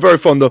you a scene I'm very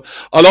fond of.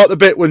 I like the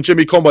bit when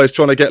Jimmy Conway is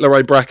trying to get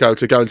Lorraine Bracco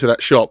to go into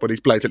that shop when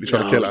he's blatantly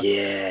trying to kill her.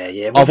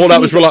 Yeah. I thought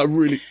that was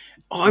really.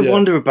 I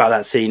wonder about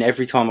that scene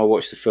every time I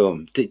watch the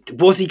film.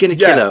 Was he going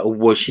to kill her, or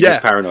was she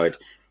just paranoid?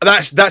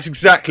 That's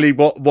exactly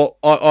what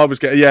I was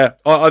getting. Yeah,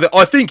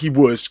 I think he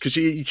was, because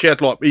he had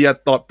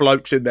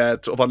blokes in there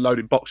sort of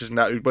unloading boxes and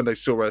that when they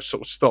saw her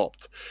sort of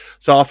stopped.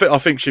 So I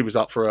think she was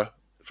up for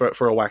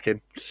a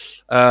whacking.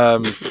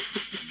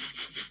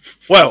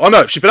 Well, I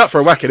know if she'd been up for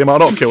a whacking, he might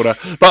not have killed her.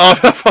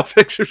 But I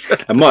think she was...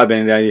 It might have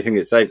been the only thing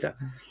that saved her.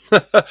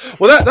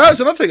 Well, that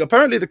was another thing.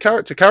 Apparently, the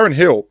character Karen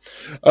Hill,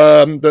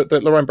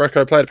 that Lorraine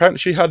Bracco played, apparently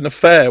she had an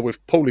affair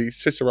with Paulie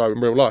Cicero in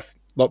real life.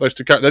 Like those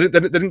two characters, they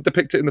didn't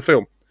depict it in the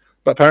film.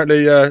 But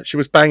apparently, she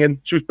was banging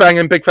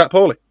big fat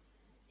Paulie.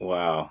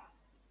 Wow.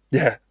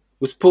 Yeah.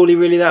 Was Paulie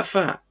really that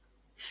fat?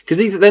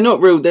 Because they're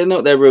not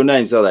their real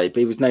names, are they?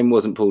 But his name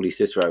wasn't Paulie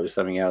Cicero; it was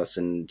something else,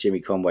 and Jimmy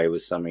Conway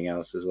was something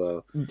else as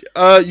well.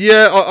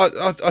 Yeah,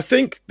 I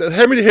think that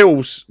Henry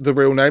Hill's the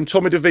real name.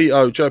 Tommy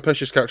DeVito, Joe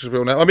Pesci's character's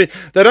real name. I mean,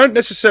 they don't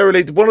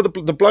necessarily. One of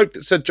the bloke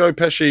that said Joe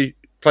Pesci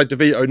played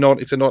DeVito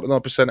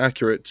 99%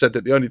 accurate said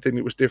that the only thing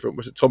that was different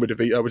was that Tommy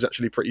DeVito was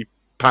actually pretty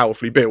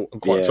powerfully built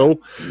and quite tall.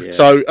 Yeah.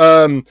 So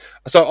I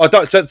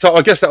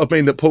guess that would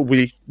mean that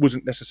Paulie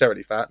wasn't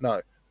necessarily fat.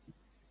 No.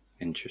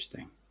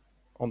 Interesting.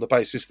 On the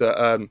basis that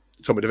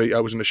Tommy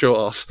DeVito was in a short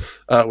ass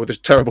with a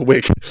terrible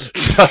wig.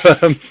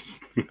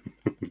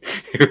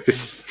 He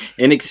was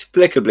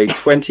inexplicably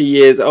 20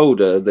 years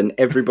older than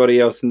everybody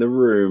else in the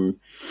room.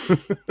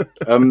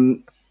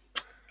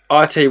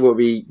 I tell you what would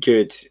be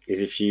good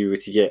is if you were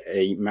to get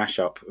a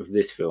mashup of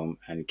this film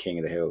and King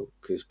of the Hill,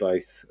 because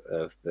both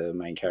of the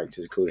main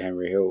characters are called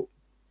Henry Hill.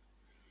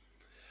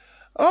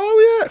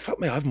 Oh yeah, fuck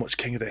me, I haven't watched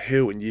King of the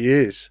Hill in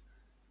years.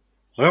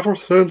 Ever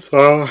since,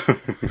 boy,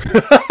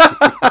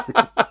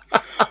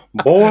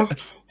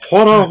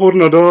 what I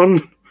wouldn't have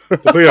done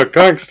to be a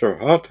gangster,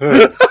 I tell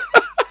you.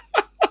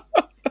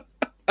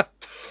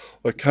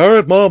 I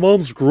carried my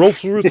mum's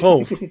groceries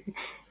home.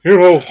 You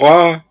know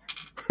why?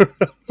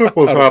 It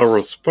was out of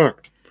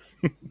respect.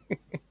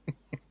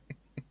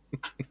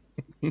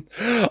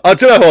 I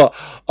do know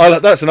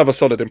what. That's another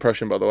solid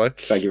impression, by the way.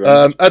 Thank you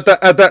very much.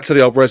 Add that to the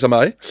old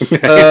resume.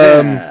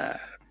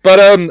 But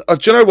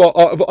do you know what?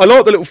 I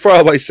like the little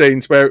throwaway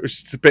scenes where it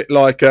was just a bit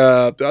like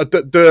the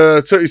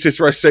Tootie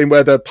Cicero scene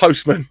where the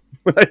postman,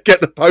 when they get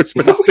the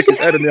postman to stick his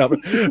head in the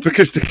oven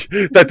because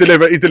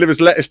he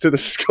delivers letters to the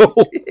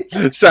school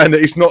saying that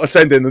he's not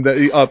attending and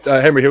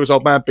that Henry Hill's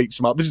old man beats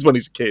him up. This is when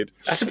he's a kid.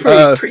 That's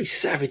a pretty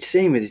savage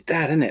scene with his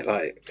dad, isn't it?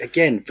 Like,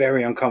 again,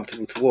 very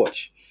uncomfortable to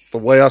watch. The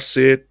way I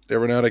see it,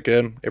 every now and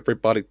again,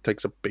 everybody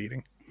takes a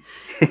beating.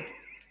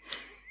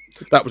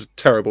 That was a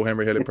terrible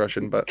Henry Hill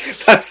impression, but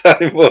that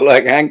sounded more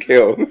like Hank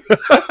Hill.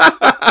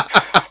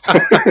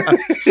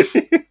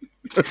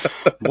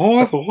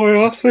 Boy, the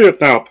way I see it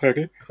now,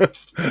 Peggy.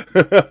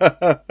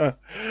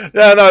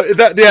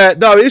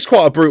 No, it is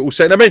quite a brutal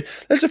scene. I mean,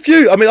 there's a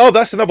few. I mean,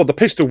 that's another the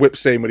pistol whip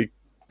scene when he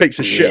beats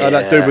the shit out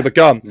of that dude with a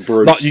gun.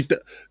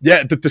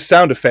 The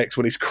sound effects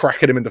when he's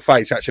cracking him in the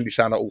face actually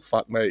sound like, oh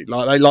fuck me,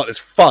 like they like there's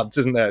fuds,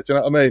 isn't there? Do you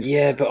know what I mean?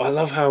 Yeah, but I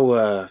love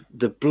how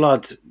the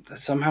blood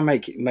somehow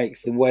make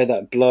the way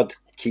that blood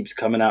keeps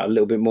coming out a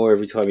little bit more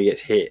every time he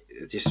gets hit.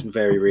 It's just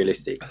very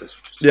realistic. It's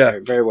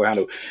very, very well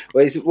handled.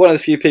 But he's one of the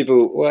few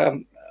people.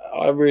 Well,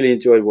 I really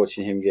enjoyed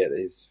watching him get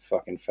his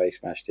fucking face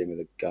smashed in with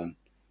a gun.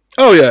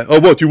 Oh yeah. Oh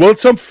what? Do you want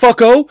some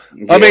fucko?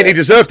 Yeah. I mean, he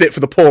deserved it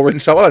for the poor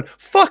and so on.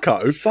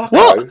 Fucko.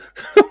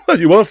 What?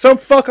 You want some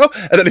fucko?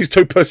 And then his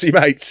two pussy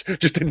mates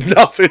just did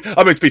nothing.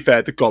 I mean, to be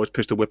fair, the guy was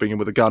pistol whipping him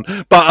with a gun.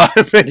 But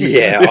I mean,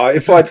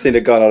 if I'd seen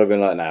a gun, I'd have been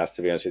like, "Nah."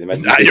 To be honest with you,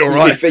 mate. Nah, you're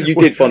right. You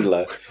did fondle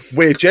her.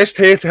 We're just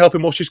here to help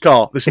him wash his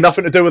car. There's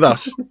nothing to do with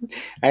us.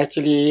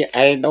 Actually,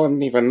 I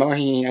don't even know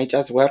him. I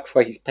just work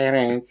for his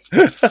parents.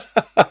 I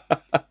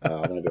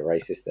went a bit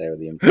racist there with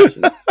the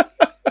impression.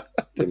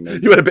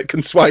 You went a bit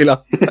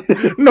Consuela.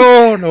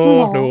 No.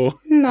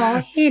 No,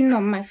 he's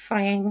not my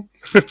friend.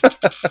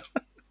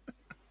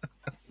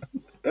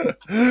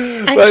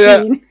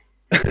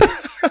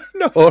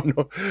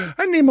 No.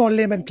 I need more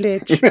lemon,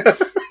 please.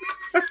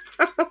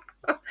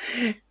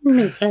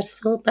 Mr.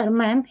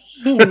 Superman,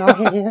 he's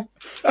not here.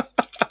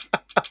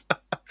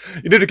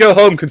 You need to go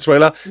home,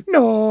 Consuela.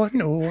 No,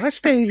 I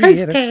stay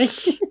here. I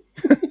stay.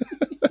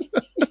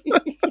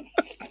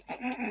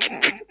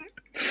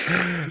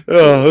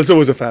 Oh, there's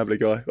always a Family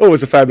Guy.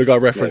 Always a Family Guy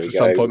reference at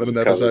some point in an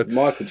episode.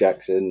 Michael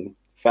Jackson,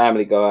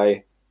 Family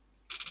Guy,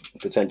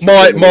 potentially.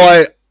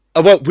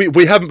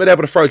 We haven't been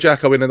able to throw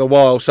Jacko in a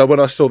while, so when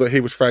I saw that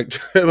he was Frank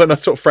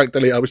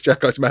DeLeo was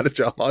Jacko's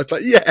manager, I was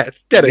like, yeah,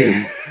 get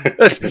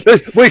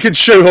it. We can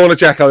shoehorn a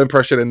Jacko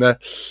impression in there.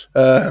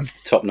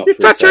 Top notch. You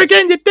touch her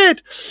again, you're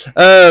dead.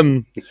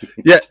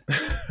 Yeah.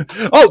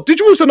 Oh, did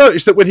you also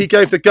notice that when he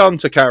gave the gun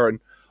to Karen,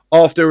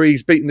 after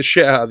he's beaten the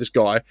shit out of this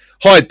guy,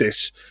 hide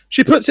this.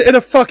 She puts it in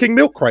a fucking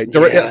milk crate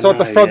directly outside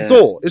the front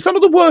door. Is that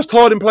not the worst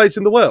hiding place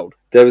in the world?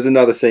 There was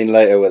another scene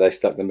later where they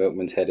stuck the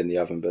milkman's head in the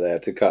oven, but they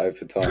had to cut it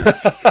for time.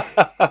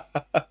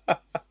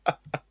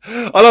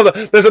 I love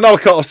that. There's another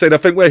cut I've seen, I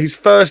think, where his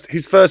first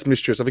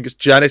mistress, I think it's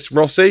Janice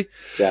Rossi.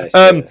 Janice,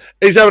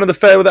 He's having an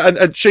affair with her,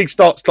 and she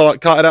starts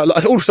like cutting out.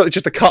 Like, all of a sudden,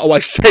 just a cutaway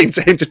scene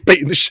to him just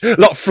beating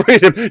like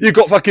freedom. You've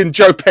got fucking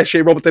Joe Pesci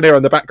and Robert De Niro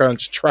in the background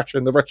just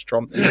trashing the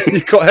restaurant.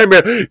 You've got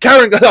Henry,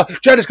 Karen,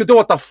 Janice can do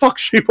what the fuck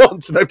she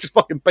wants, and they're just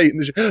fucking beating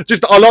the shit.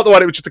 Just, I like the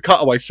one. It was just a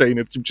cutaway scene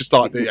of just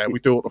like, yeah, we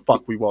do what the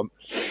fuck we want.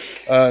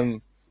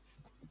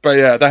 But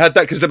yeah, they had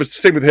that because there was a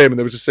scene with him and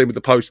there was a scene with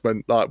the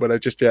postman, like when they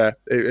just,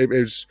 it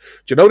was,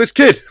 do you know this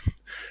kid?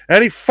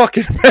 And he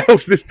fucking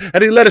mailed this,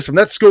 and he letters from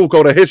that school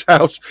go to his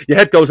house. Your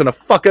head goes in a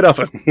fucking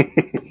oven.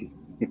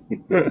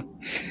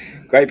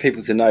 Great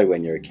people to know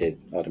when you're a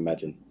kid, I'd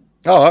imagine.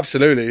 Oh,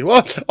 absolutely.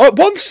 Well,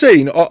 one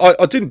scene,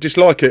 I didn't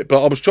dislike it,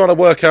 but I was trying to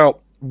work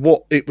out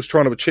what it was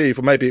trying to achieve,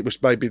 or maybe it was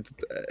the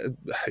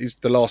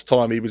last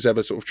time he was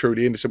ever sort of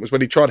truly innocent was when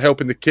he tried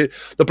helping the kid.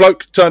 The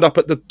bloke turned up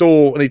at the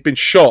door and he'd been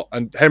shot,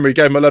 and Henry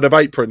gave him a load of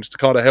aprons to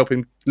kind of help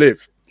him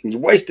live. You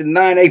wasted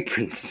 9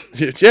 aprons.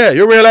 Yeah,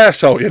 you're a real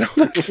asshole, you know.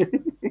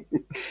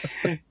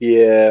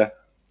 Yeah,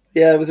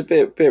 it was a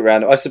bit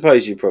random. I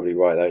suppose you're probably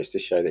right though. It's to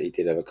show that he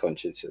did have a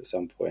conscience at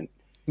some point.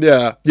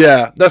 Yeah,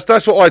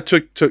 that's what I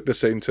took the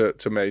scene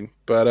to mean.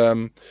 But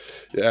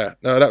yeah,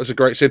 no, that was a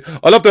great scene.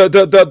 I love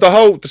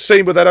the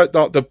scene where they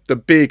don't the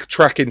big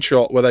tracking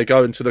shot where they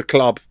go into the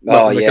club.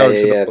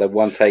 The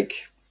one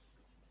take.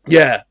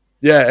 Yeah.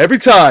 Every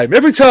time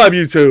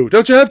you two,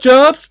 don't you have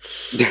jobs?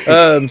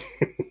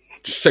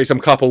 Just see some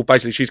couple.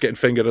 Basically, she's getting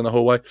fingered in the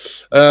hallway.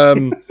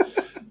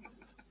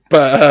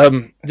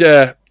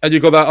 Yeah, and you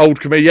got that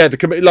old comedian. Yeah, the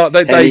comedian like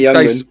they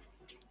take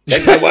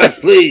my wife,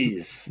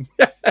 please.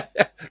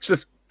 It's an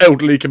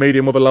elderly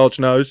comedian with a large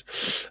nose.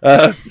 She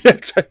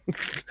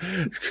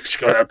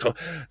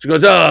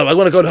goes, I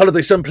want to go on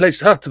holiday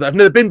someplace hot that I've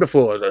never been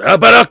before. Like, how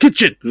about our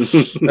kitchen?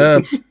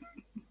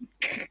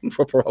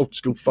 Proper old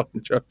school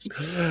fucking jokes.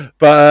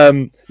 But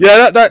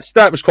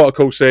that was quite a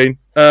cool scene.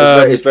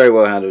 It's very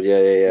well handled.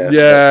 Yeah.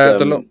 Yeah,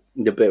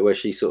 the bit where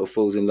she sort of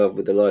falls in love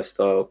with the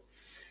lifestyle.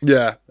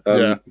 Yeah.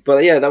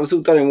 But yeah, that was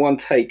all done in one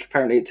take.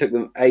 Apparently, it took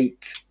them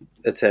 8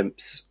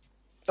 attempts.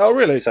 Oh,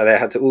 really? So they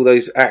had to, all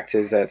those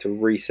actors, they had to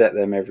reset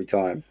them every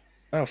time.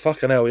 Oh,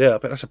 fucking hell, yeah. I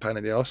bet that's a pain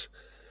in the ass.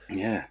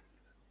 Yeah.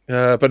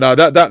 But no,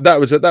 that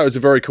was a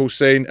very cool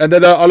scene. And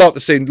then I like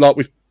the scene, like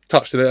we've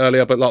touched on it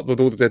earlier, but like with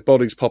all the dead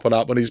bodies popping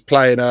up when he's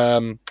playing,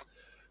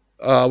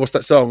 what's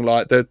that song?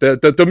 Like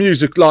the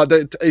music, like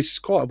it's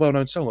quite a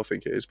well-known song, I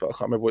think it is, but I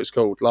can't remember what it's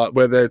called. Like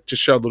where they're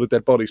just showing all the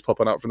dead bodies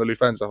popping up from the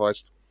Lufthansa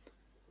heist.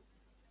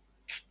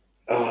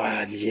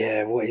 Oh,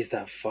 yeah. What is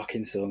that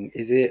fucking song?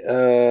 Is it,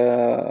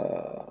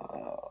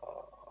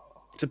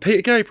 Is it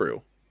Peter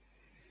Gabriel?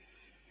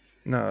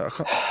 No, I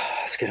can't.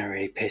 It's going to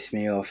really piss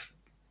me off.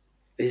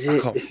 Is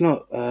it? It's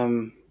not,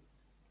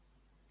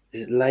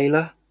 is it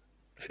Layla?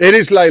 It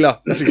is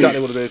Layla. That's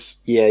exactly what it is.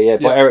 Yeah,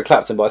 by Eric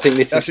Clapton, but I think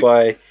this is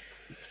by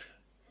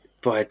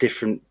a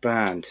different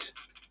band.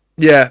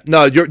 Yeah,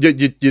 no, you're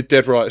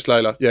dead right. It's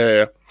Layla.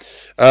 Yeah.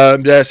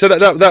 So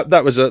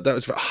that was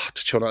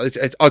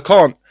I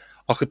can't.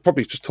 I could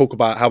probably just talk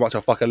about how much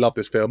I fucking love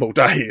this film all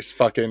day. It's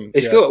fucking.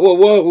 It's got. Well,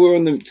 while we're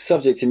on the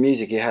subject of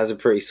music, it has a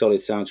pretty solid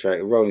soundtrack.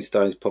 The Rolling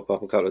Stones pop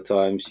up a couple of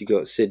times. You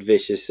got Sid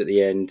Vicious at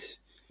the end.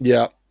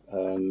 Yeah.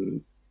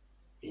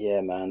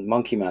 Yeah, man.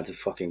 Monkey Man's a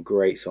fucking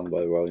great song by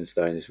the Rolling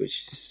Stones,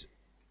 which is,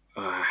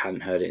 I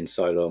hadn't heard it in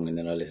so long, and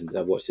then I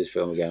watched this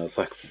film again. I was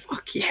like,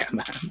 fuck yeah,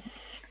 man.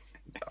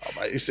 Oh,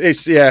 mate,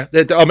 it's yeah.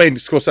 I mean,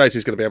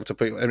 Scorsese's going to be able to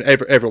put.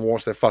 Everyone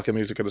wants their fucking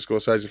music in a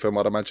Scorsese film.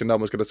 I'd imagine no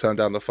one's going to turn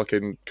down the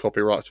fucking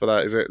copyrights for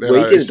that, is it? Well,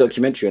 he did a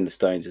documentary on the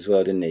Stones as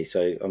well, didn't he?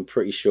 So I'm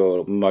pretty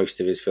sure most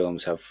of his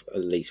films have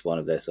at least one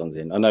of their songs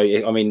in. I know.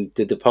 I mean,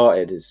 The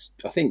Departed is.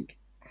 I think.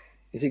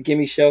 Is it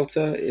 "Gimme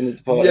Shelter" in The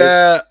Departed?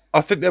 Yeah,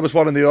 I think there was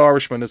one in The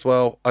Irishman as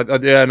well. Now you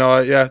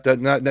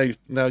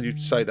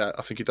say that,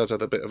 I think he does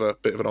have a bit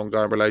of an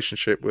ongoing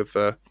relationship with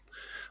the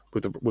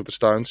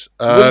Stones.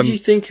 What did you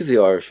think of The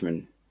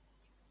Irishman?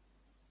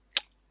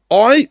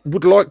 I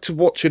would like to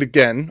watch it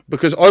again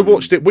because I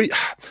watched it.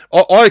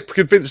 I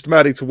convinced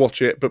Maddie to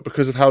watch it, but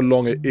because of how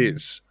long it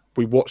is,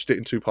 we watched it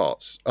in 2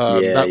 parts.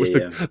 That was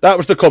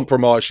the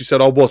compromise. She said,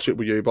 "I'll watch it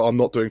with you, but I'm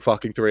not doing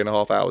fucking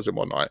 3.5 hours in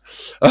one night."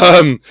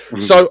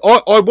 So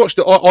I watched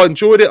it. I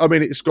enjoyed it. I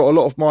mean, it's got a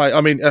lot of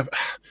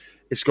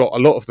it's got a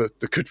lot of the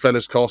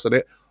Goodfellas cast in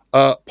it.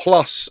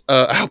 Plus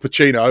Al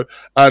Pacino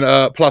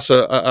and plus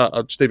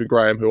Stephen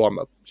Graham, who I'm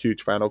a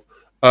huge fan of.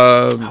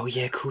 Oh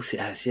yeah, of course it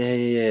has.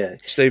 Yeah.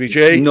 Stevie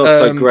G,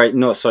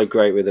 not so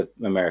great with an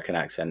American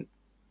accent.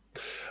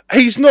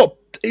 He's not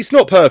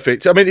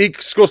perfect. I mean,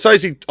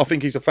 Scorsese, I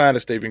think he's a fan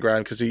of Stephen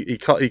Graham because he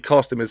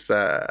cast him as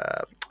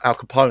Al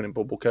Capone in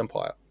Boardwalk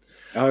Empire.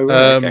 Oh right,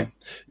 okay.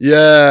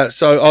 Yeah.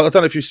 So I don't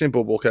know if you've seen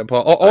Boardwalk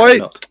Empire.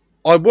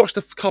 I watched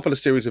a couple of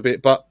series of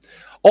it, but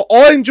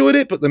I enjoyed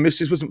it, but the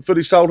missus wasn't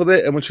fully sold with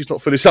it, and when she's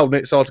not fully sold on it,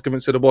 it's hard to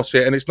convince her to watch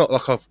it, and it's not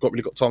like I've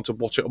really got time to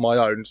watch it on my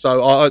own,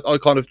 so I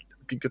kind of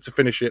get to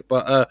finish it,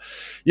 but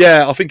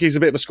yeah, I think he's a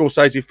bit of a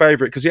Scorsese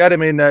favourite, because he had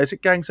him in, is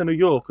it Gangs of New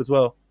York as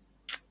well?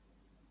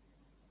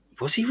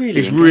 Was he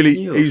really? He's in really,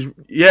 Gangs of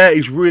New York?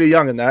 he's really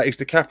young in that. He's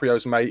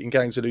DiCaprio's mate in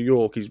Gangs of New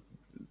York. He's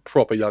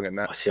proper young in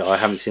that. See, I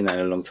haven't seen that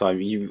in a long time.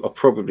 You are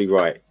probably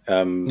right.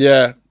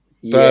 Yeah,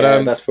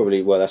 that's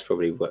probably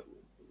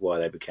why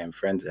they became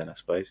friends then, I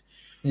suppose.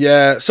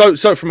 Yeah, so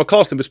from a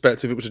casting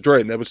perspective, it was a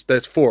dream.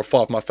 There's 4 or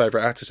 5 of my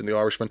favourite actors in The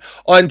Irishman.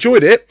 I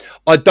enjoyed it.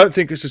 I don't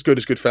think it's as good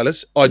as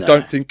Goodfellas. I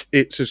don't think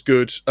it's as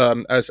good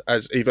as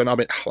even, I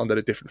mean, under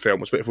the different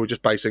films, but if we're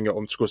just basing it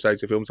on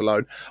Scorsese films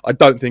alone, I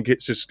don't think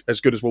it's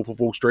as good as Wolf of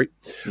Wall Street.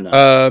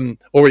 No.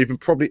 Or even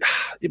probably,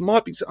 it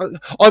might be.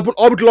 I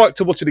would like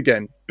to watch it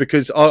again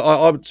because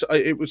I would say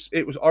it was.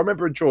 I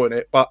remember enjoying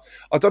it, but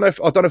I don't know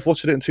if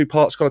watching it in 2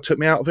 parts kind of took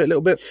me out of it a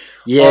little bit.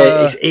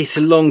 Yeah, it's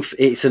a long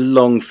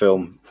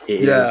film.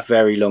 It is a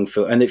very long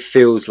film, and it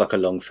feels like a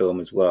long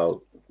film as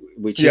well,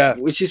 which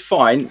is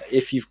fine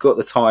if you've got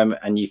the time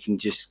and you can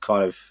just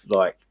kind of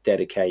like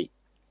dedicate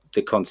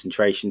the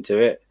concentration to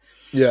it.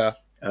 Yeah.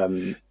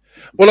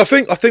 Well, I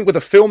think with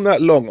a film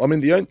that long, I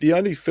mean, the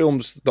only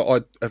films that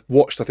I have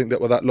watched, I think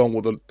that were that long,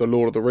 were the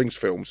Lord of the Rings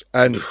films,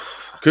 and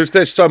because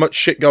there's so much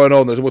shit going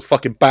on, there's always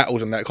fucking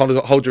battles and that kind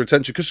of hold your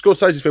attention. Because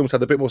Scorsese films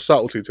had a bit more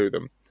subtlety to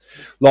them,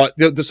 like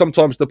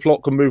sometimes the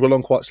plot can move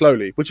along quite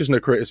slowly, which isn't a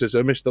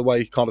criticism; it's the way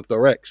he kind of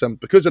directs, and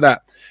because of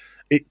that,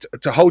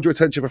 to hold your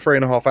attention for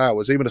 3.5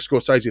 hours, even a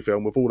Scorsese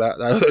film with all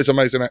those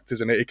amazing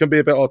actors in it, it can be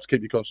a bit hard to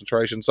keep your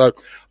concentration. So,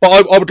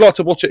 but I would like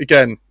to watch it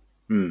again.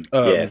 Same.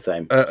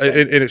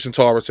 In its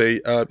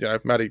entirety.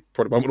 Maddie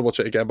probably won't want to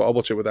watch it again, but I'll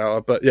watch it without her.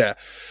 But yeah,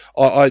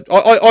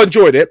 I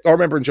enjoyed it. I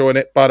remember enjoying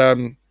it, but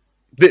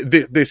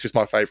this is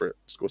my favourite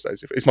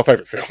Scorsese. It's my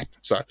favourite film.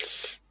 So,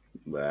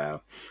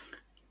 wow,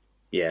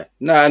 yeah,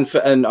 no, and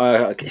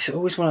it's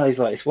always one of those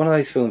it's one of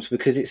those films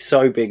because it's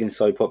so big and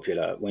so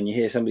popular. When you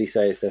hear somebody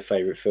say it's their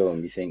favourite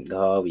film, you think,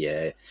 oh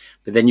yeah,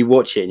 but then you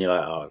watch it and you're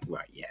like, oh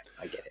right, yeah,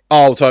 I get it.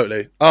 Oh,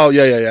 totally. Oh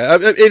yeah.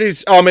 It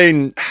is. I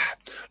mean,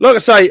 like I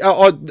say,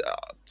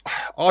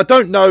 I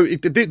don't know.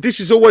 This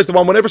is always the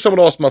one. Whenever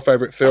someone asks my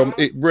favourite film,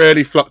 it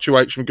rarely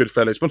fluctuates from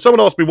Goodfellas. When someone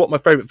asks me what my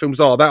favourite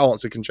films are, that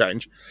answer can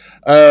change.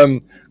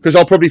 Because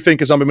I'll probably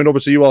think of something. I mean,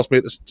 obviously, you asked me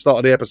at the start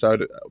of the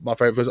episode my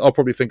favourite films. I'll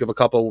probably think of a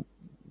couple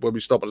when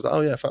we stop. And it's like,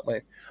 oh yeah, fuck me.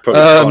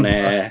 Probably Con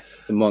Air,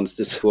 The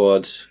Monster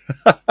Squad.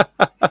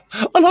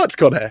 I liked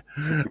Con Air.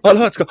 I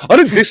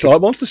didn't dislike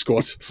Monster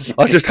Squad.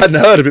 I just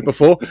hadn't heard of it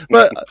before.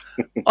 But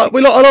I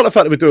like the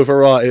fact that we do a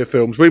variety of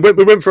films. We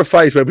went for a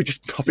phase where I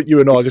think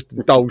you and I just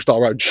indulged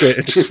our own shit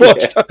and just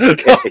watched.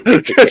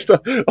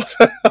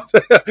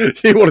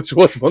 You wanted to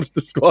watch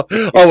Monster Squad.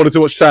 I wanted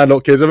to watch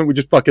Sandlot Kids. I think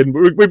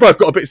we both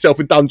got a bit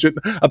self-indulgent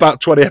about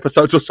 20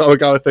 episodes or so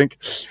ago, I think.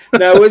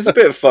 No, it was a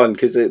bit of fun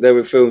because there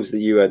were films that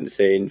you hadn't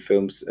seen,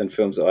 films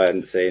that I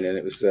hadn't seen, and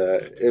it was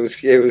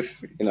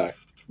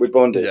we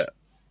bonded. Yeah.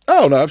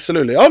 Oh no,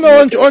 absolutely. Oh no,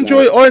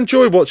 I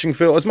enjoy watching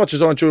film as much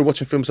as I enjoy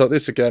watching films like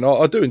this again.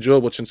 I do enjoy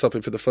watching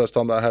something for the first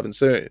time that I haven't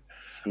seen.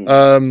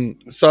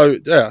 So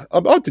yeah,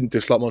 I didn't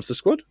dislike Monster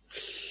Squad.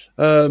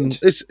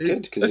 It's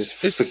good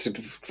because it's a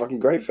fucking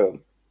great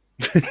film.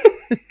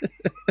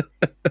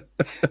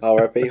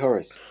 R.I.P.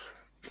 Horace.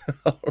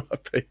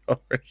 R.I.P.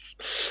 Horace.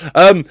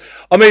 I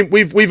mean,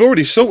 we've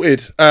already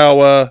sorted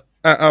our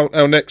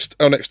next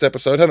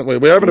episode, haven't we?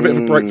 We're having a bit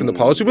of a break from the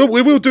polls.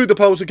 We will do the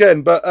polls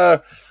again,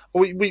 but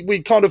we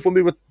kind of, when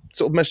we were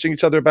sort of messaging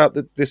each other about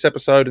this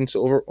episode and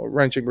sort of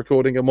arranging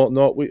recording and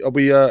whatnot,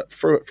 I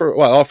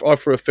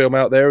threw a film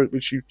out there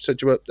which you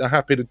said you were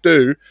happy to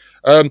do.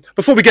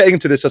 Before we get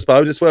into this, I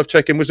suppose it's worth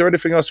checking. Was there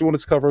anything else you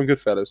wanted to cover on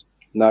Goodfellas?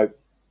 No.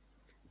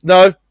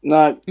 I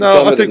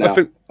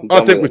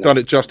think we've done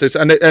it justice,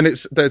 and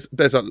there's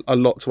a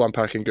lot to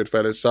unpack in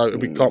Goodfellas, so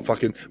we can't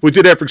we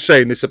did every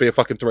scene. This would be a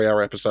fucking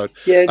 3-hour episode.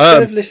 Yeah,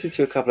 instead of listening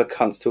to a couple of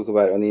cunts talk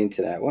about it on the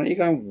internet, why don't you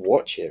go and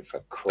watch it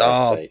for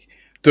Christ's sake?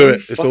 Do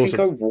it. It's awesome.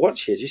 Go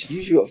watch it. Just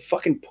use your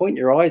fucking point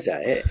your eyes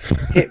at it,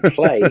 hit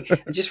play,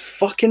 and just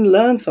fucking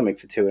learn something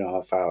for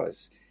 2.5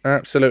 hours.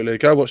 Absolutely.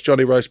 Go watch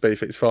Johnny Roast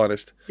Beef at its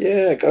finest.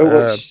 Yeah, go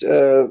watch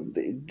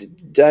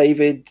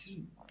David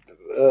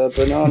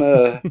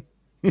Banana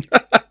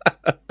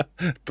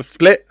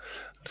Split.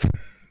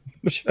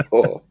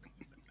 Sure.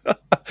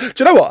 Do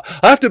you know what?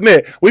 I have to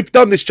admit, we've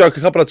done this joke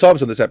a couple of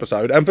times on this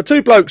episode, and for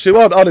 2 blokes who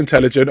aren't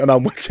unintelligent and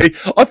unwitty,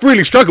 I've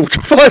really struggled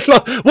to find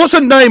what's a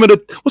name and a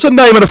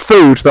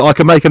food that I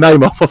can make a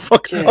name of.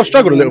 I've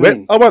struggled a little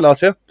bit. I won't lie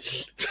to you.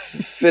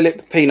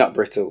 Philip Peanut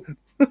Brittle.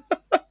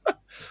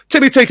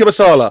 Timmy Tikka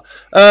Masala.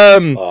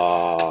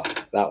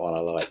 That one I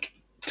like.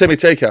 Timmy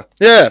Tikka.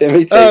 Yeah.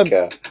 Timmy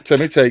Tikka.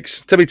 Timmy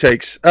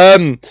Takes.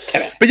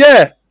 But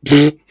yeah.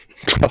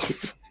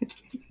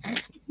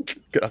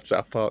 Get up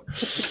South Park.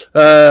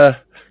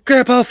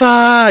 Grandpa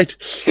fight.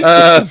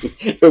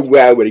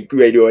 Wow, what a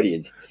great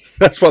audience.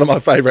 That's one of my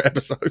favourite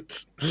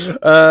episodes.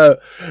 But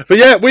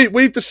yeah,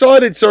 we've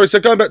decided, so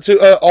going back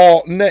to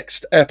our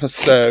next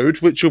episode,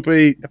 which will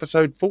be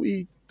episode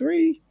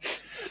 43.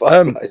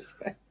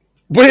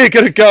 We're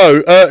going to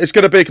go. It's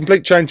going to be a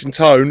complete change in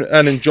tone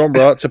and in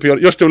genre, to be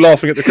honest. You're still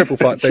laughing at the cripple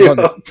fight thing,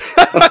 aren't you?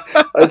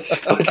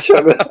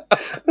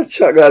 I'd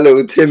chuck that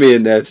little Timmy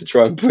in there to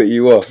try and put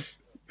you off.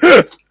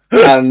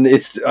 and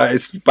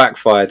it's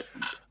backfired.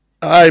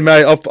 Hey,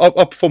 mate, I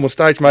perform on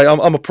stage, mate.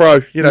 I'm a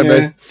pro. You know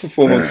me.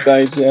 Perform on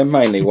stage,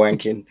 mainly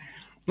wanking.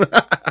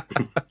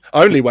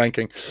 Only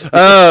wanking.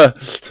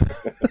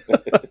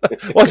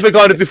 Once we're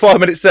going to do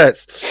 5-minute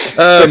sets.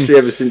 Especially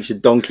ever since your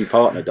donkey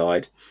partner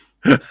died.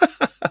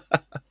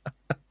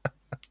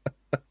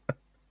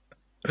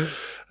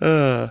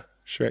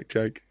 Shrek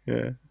joke.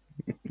 Yeah.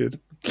 Good.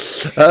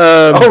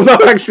 Oh no,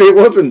 actually it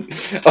wasn't.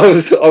 I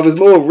was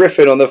more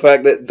riffing on the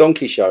fact that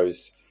donkey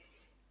shows.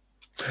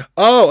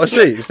 Oh, I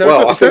see.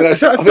 I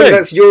think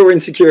that's your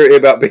insecurity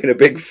about being a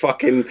big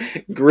fucking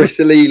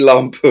gristly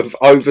lump of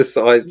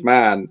oversized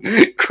man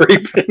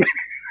creeping.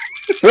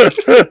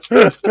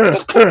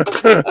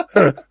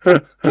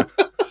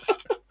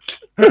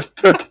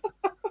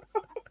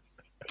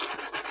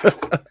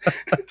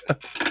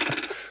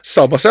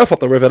 Sold myself up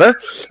the river there.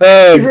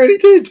 You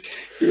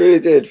really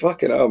did.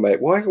 Fucking hell,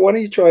 mate. Why don't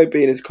you try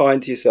being as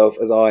kind to yourself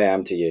as I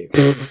am to you?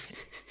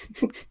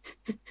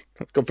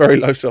 I've got very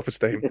low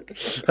self-esteem.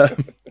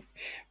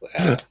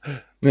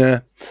 Yeah.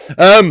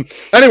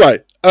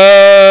 Anyway,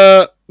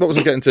 what was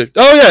I getting to?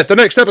 Oh yeah, the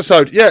next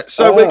episode. Yeah,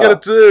 so we're gonna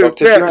do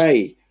Dr.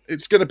 Dre.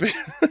 It's gonna be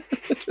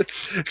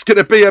it's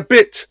gonna be a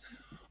bit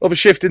of a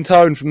shift in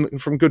tone from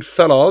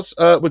Goodfellas.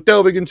 We're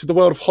delving into the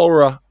world of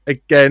horror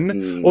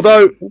again,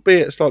 although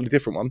albeit a slightly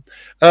different one.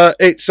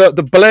 It's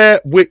the Blair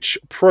Witch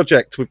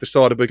Project we've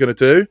decided we're going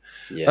to do.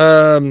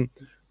 Yes.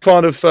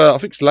 Kind of, I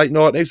think it's late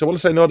 90s. I want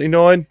to say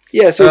 99.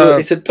 Yeah, so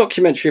it's a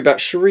documentary about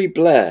Cherie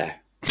Blair.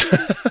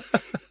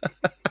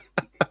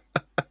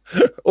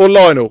 Or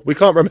Lionel. We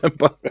can't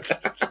remember.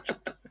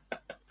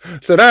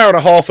 It's an hour and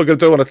a half we're going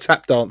to do on a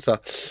tap dancer.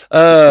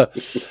 We're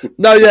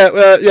going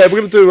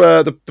to do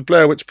the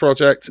Blair Witch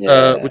Project,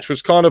 which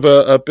was kind of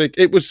a big...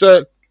 It was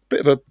a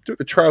bit of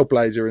a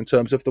trailblazer in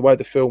terms of the way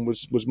the film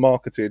was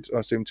marketed,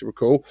 I seem to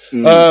recall.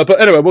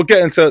 But anyway, we'll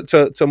get into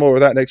to more of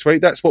that next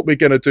week. That's what we're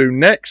going to do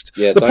next.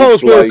 Yeah, the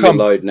polls will come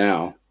load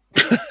now.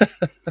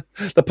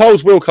 The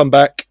polls will come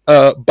back,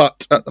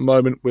 but at the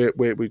moment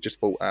we just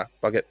thought,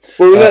 fuck it.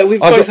 Well, we've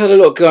both had a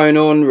lot going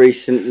on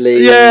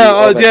recently.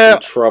 I've had some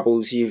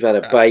troubles. You've had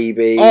a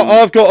baby.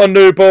 I've got a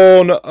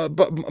newborn,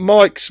 but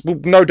Mike's will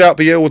no doubt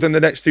be ill within the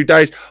next 2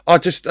 days. I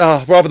just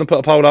rather than put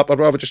a poll up, I'd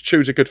rather just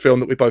choose a good film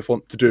that we both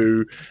want to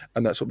do,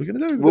 and that's what we're going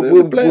to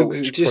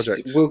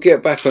do. We'll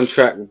get back on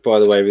track, by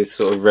the way, with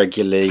sort of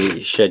regularly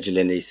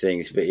scheduling these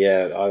things. But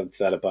yeah, I've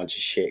had a bunch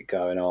of shit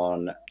going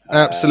on.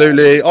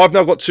 Absolutely. I've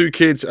now got 2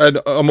 kids and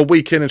I'm a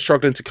week in and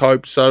struggling to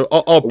cope, so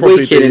I'll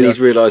probably week in and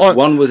he's realised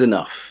one was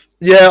enough.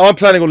 Yeah, I'm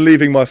planning on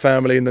leaving my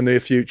family in the near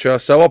future,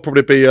 so I'll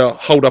probably be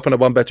holed up in a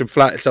 1-bedroom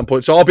flat at some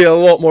point, so I'll be a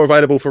lot more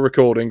available for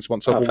recordings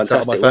once I've walked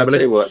out of my family. Well, I'll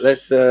tell you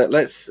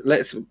what,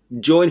 let's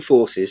join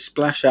forces,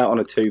 splash out on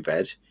a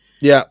 2-bed.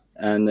 Yeah.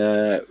 And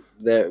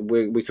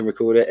we can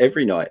record it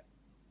every night.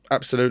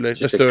 Absolutely.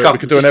 Let's do it. We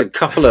could do a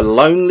couple of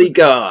lonely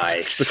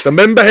guys. Just the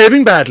men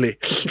behaving badly.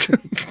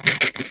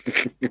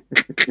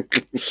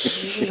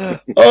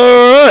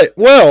 All right.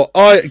 Well,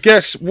 I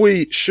guess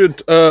we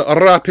should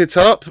wrap it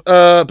up.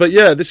 But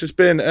yeah, this has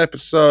been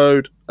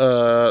episode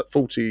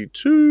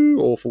 42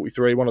 or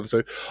 43, one of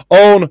the two,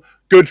 on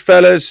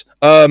Goodfellas.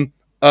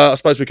 I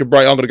suppose we could rate.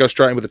 I'm going to go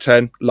straight in with a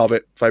 10. Love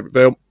it. Favourite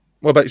film.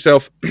 What about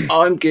yourself?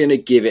 I'm going to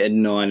give it a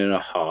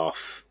 9.5.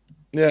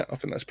 Yeah, I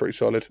think that's pretty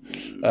solid.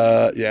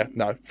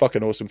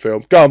 Fucking awesome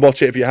film. Go and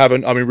watch it if you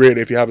haven't. I mean, really,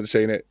 if you haven't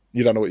seen it,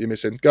 you don't know what you're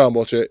missing. Go and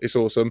watch it. It's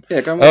awesome.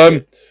 Yeah, go and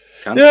watch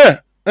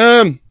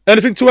it.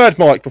 Anything to add,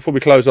 Mike, before we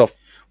close off?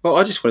 Well,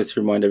 I just wanted to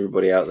remind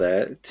everybody out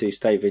there to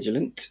stay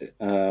vigilant.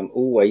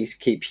 Always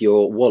keep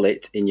your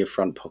wallet in your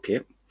front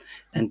pocket.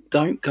 And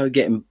don't go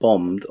getting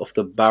bombed off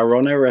the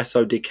Baroness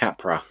di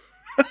Capra.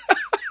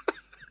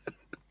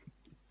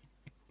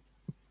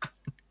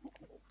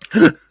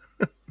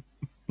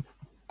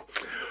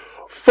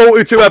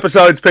 42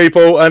 episodes,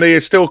 people, and he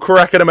is still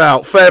cracking them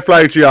out. Fair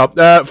play to you.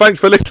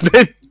 Thanks for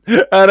listening.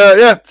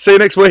 And see you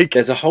next week.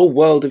 There's a whole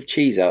world of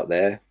cheese out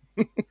there.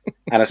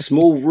 And a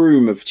small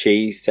room of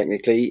cheese,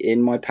 technically,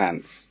 in my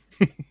pants.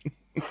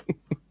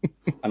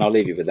 And I'll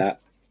leave you with that.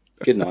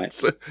 Good night.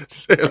 See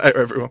you later,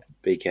 everyone.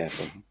 Be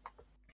careful.